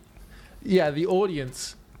meta. The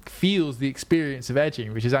audience feels the experience of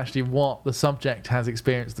edging, which is actually what the subject has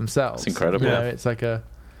experienced themselves. It's incredible. You know, it's like a...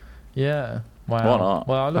 Yeah. Wow. What art?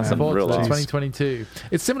 Well, I look forward to 2022.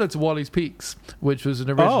 It's similar to Wally's Peaks, which was an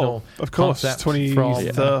original of course,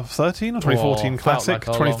 2013 or 2014 classic.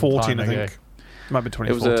 2014, I think. It might be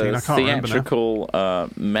 2014. It was a theatrical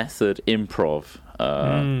method improv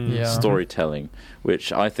storytelling,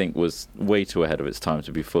 which I think was way too ahead of its time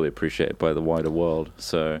to be fully appreciated by the wider world.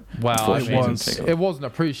 So, it wasn't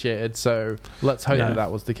appreciated. So let's hope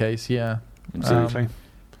that was the case. Yeah, exactly.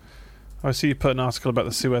 I see you put an article about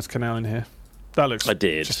the Suez Canal in here. That looks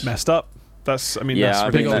just messed up. That's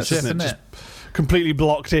ridiculous, isn't it? Just completely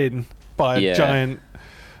blocked in by a giant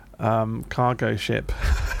cargo ship.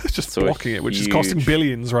 Just blocking it, which is costing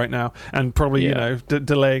billions right now, and probably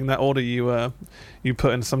delaying that order you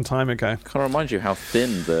put in some time ago. Can I remind you how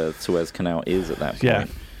thin the Suez Canal is at that point,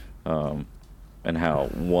 and how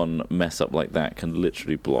one mess up like that can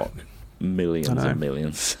literally block millions and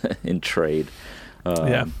millions in trade.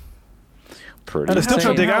 And they're still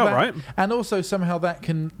trying to dig out, right? And also somehow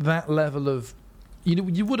that level of...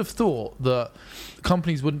 You would have thought that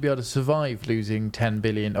companies wouldn't be able to survive losing 10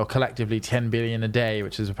 billion or collectively 10 billion a day,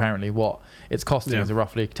 which is apparently what it's costing is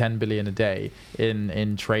roughly 10 billion a day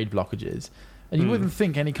in trade blockages. And you wouldn't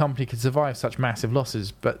think any company could survive such massive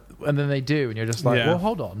losses, and then they do, and you're just like, well,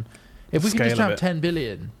 hold on. If we can just have 10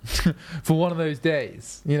 billion for one of those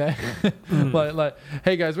days, you know, like,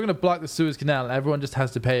 hey guys, we're going to block the Suez Canal and everyone just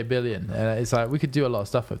has to pay $1 billion. It's like, we could do a lot of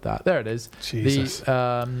stuff with that. There it is. Jesus.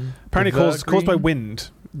 Apparently caused by wind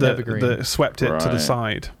that swept it to the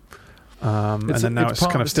side. And then now it's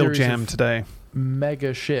kind of still jammed today.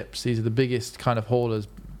 Mega ships. These are the biggest kind of haulers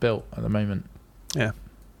built at the moment. Yeah.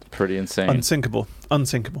 Pretty insane. Unsinkable.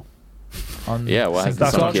 That's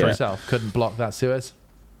what itself couldn't block that Suez.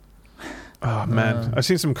 Oh man, I've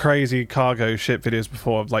seen some crazy cargo ship videos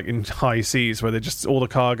before, like in high seas, where all the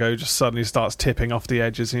cargo just suddenly starts tipping off the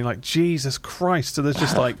edges, and you're like, Jesus Christ! So there's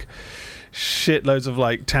just like shitloads of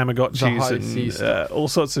like Tamagotchis and all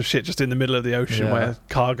sorts of shit just in the middle of the ocean where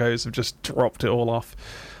cargoes have just dropped it all off.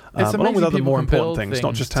 Along with other more important things,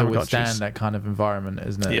 not just Tamagotchis. To withstand that kind of environment,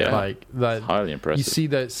 isn't it? Yeah. Like it's highly impressive. You see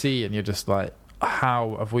that sea, and you're just like,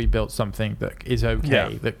 how have we built something that is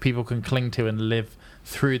okay, that people can cling to and live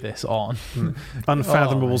through this on?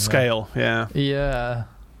 Unfathomable scale. Yeah,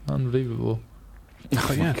 unbelievable.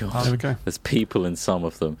 Oh my God. There we go. There's people in some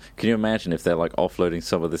of them. Can you imagine if they're like offloading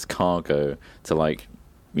some of this cargo to like,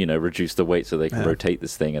 you know, reduce the weight so they can rotate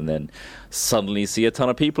this thing, and then suddenly see a ton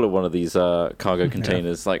of people in one of these cargo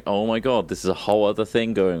containers? Like, oh my God, this is a whole other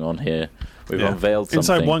thing going on here. We've unveiled something.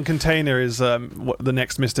 Inside one container is the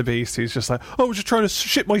next Mr. Beast. He's just like, I was just trying to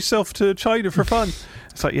ship myself to China for fun.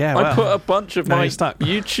 It's like, I put a bunch of my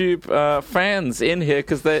YouTube fans in here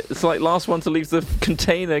because it's like last one to leave the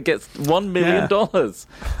container gets $1 million.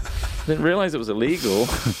 Didn't realize it was illegal.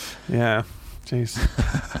 Yeah, jeez.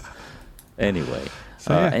 Anyway,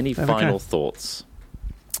 any final thoughts?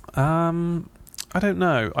 I don't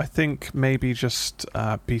know. I think maybe just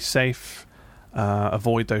be safe.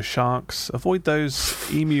 Avoid those sharks. Avoid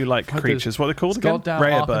those emu-like creatures. What are they called again? Goddamn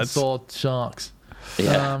Arkansas sharks.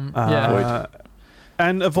 Yeah.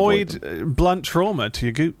 And avoid blunt trauma to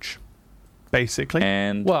your gooch, basically.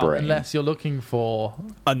 And brain. Unless you're looking for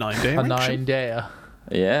a 9-day erection. 9-dayer.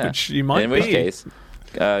 Yeah. Which you might In be. which case,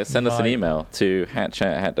 send us an email to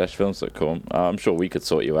hatchat@films.com. I'm sure we could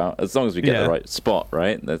sort you out as long as we get the right spot,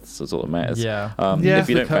 right? That's all that matters. Yeah. If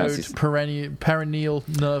you don't fancy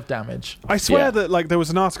perineal nerve damage. I swear that there was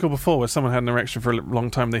an article before where someone had an erection for a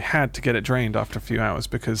long time. They had to get it drained after a few hours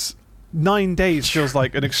because 9 days feels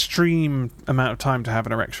like an extreme amount of time to have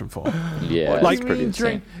an erection for. Yeah, like pretty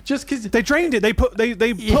insane. Just because they drained it, they put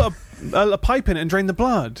a pipe in it and drained the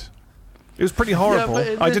blood. It was pretty horrible.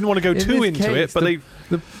 I didn't want to go too into it, but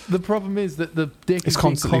the problem is that the dick is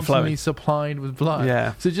constantly supplied with blood.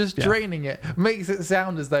 Yeah. So just draining it makes it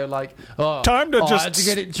sound as though time to just I had to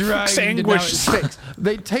get it drained extinguish. And now it's fixed.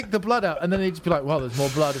 They take the blood out and then they just be like, well, there's more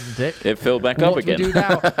blood in the dick. It filled back up again.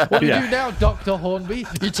 What do we do now, Dr. Hornby?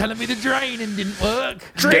 You're telling me the draining didn't work?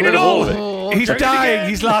 Drain it all! He's dying.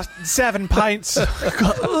 He's lost 7 pints.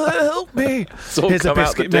 Help me! Here's a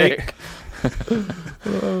biscuit, mate. I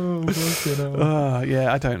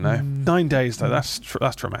don't know. 9 days though. That's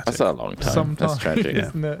traumatic. That's a long time. Sometimes, that's tragic,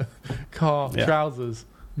 isn't it? Trousers,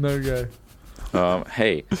 no go.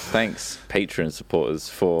 Hey, thanks, Patreon supporters,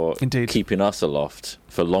 for keeping us aloft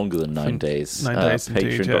for longer than 9 days. 9 days,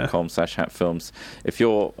 Patreon.com/hatfilms. If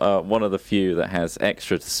you're one of the few that has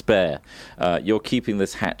extra to spare, you're keeping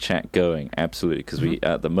this Hat Chat going, absolutely, because we,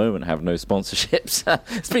 at the moment, have no sponsorships.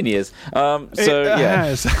 It's been years. It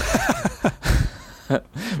has.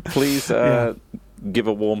 Please give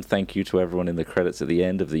a warm thank you to everyone in the credits at the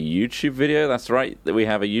end of the YouTube video. That's right, we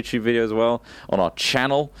have a YouTube video as well on our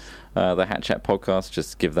channel. The Hat Chat podcast,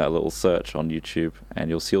 just give that a little search on YouTube and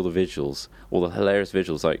you'll see all the visuals, all the hilarious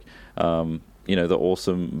visuals, like the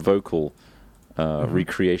awesome vocal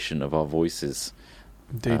recreation of our voices,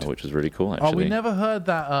 which was really cool, actually. We never heard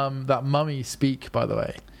that mummy speak, by the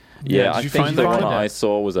way. Yeah, I think the one I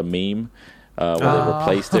saw was a meme where they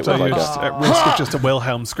replaced it with like at risk of just a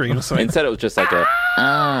Wilhelm scream or something. Instead it was just like a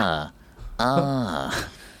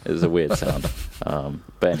It was a weird sound. But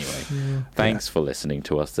anyway, thanks for listening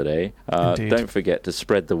to us today. Don't forget to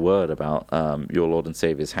spread the word about your Lord and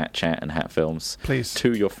Saviour's Hat Chat and Hat Films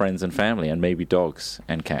to your friends and family, and maybe dogs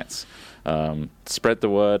and cats. Spread the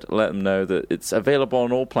word. Let them know that it's available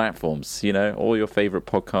on all platforms, all your favorite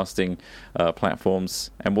podcasting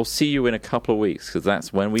platforms. And we'll see you in a couple of weeks, because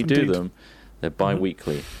that's when we do them. They're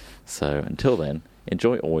bi-weekly. So until then,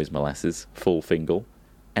 enjoy Always Molasses, Full Fingal,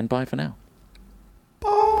 and bye for now.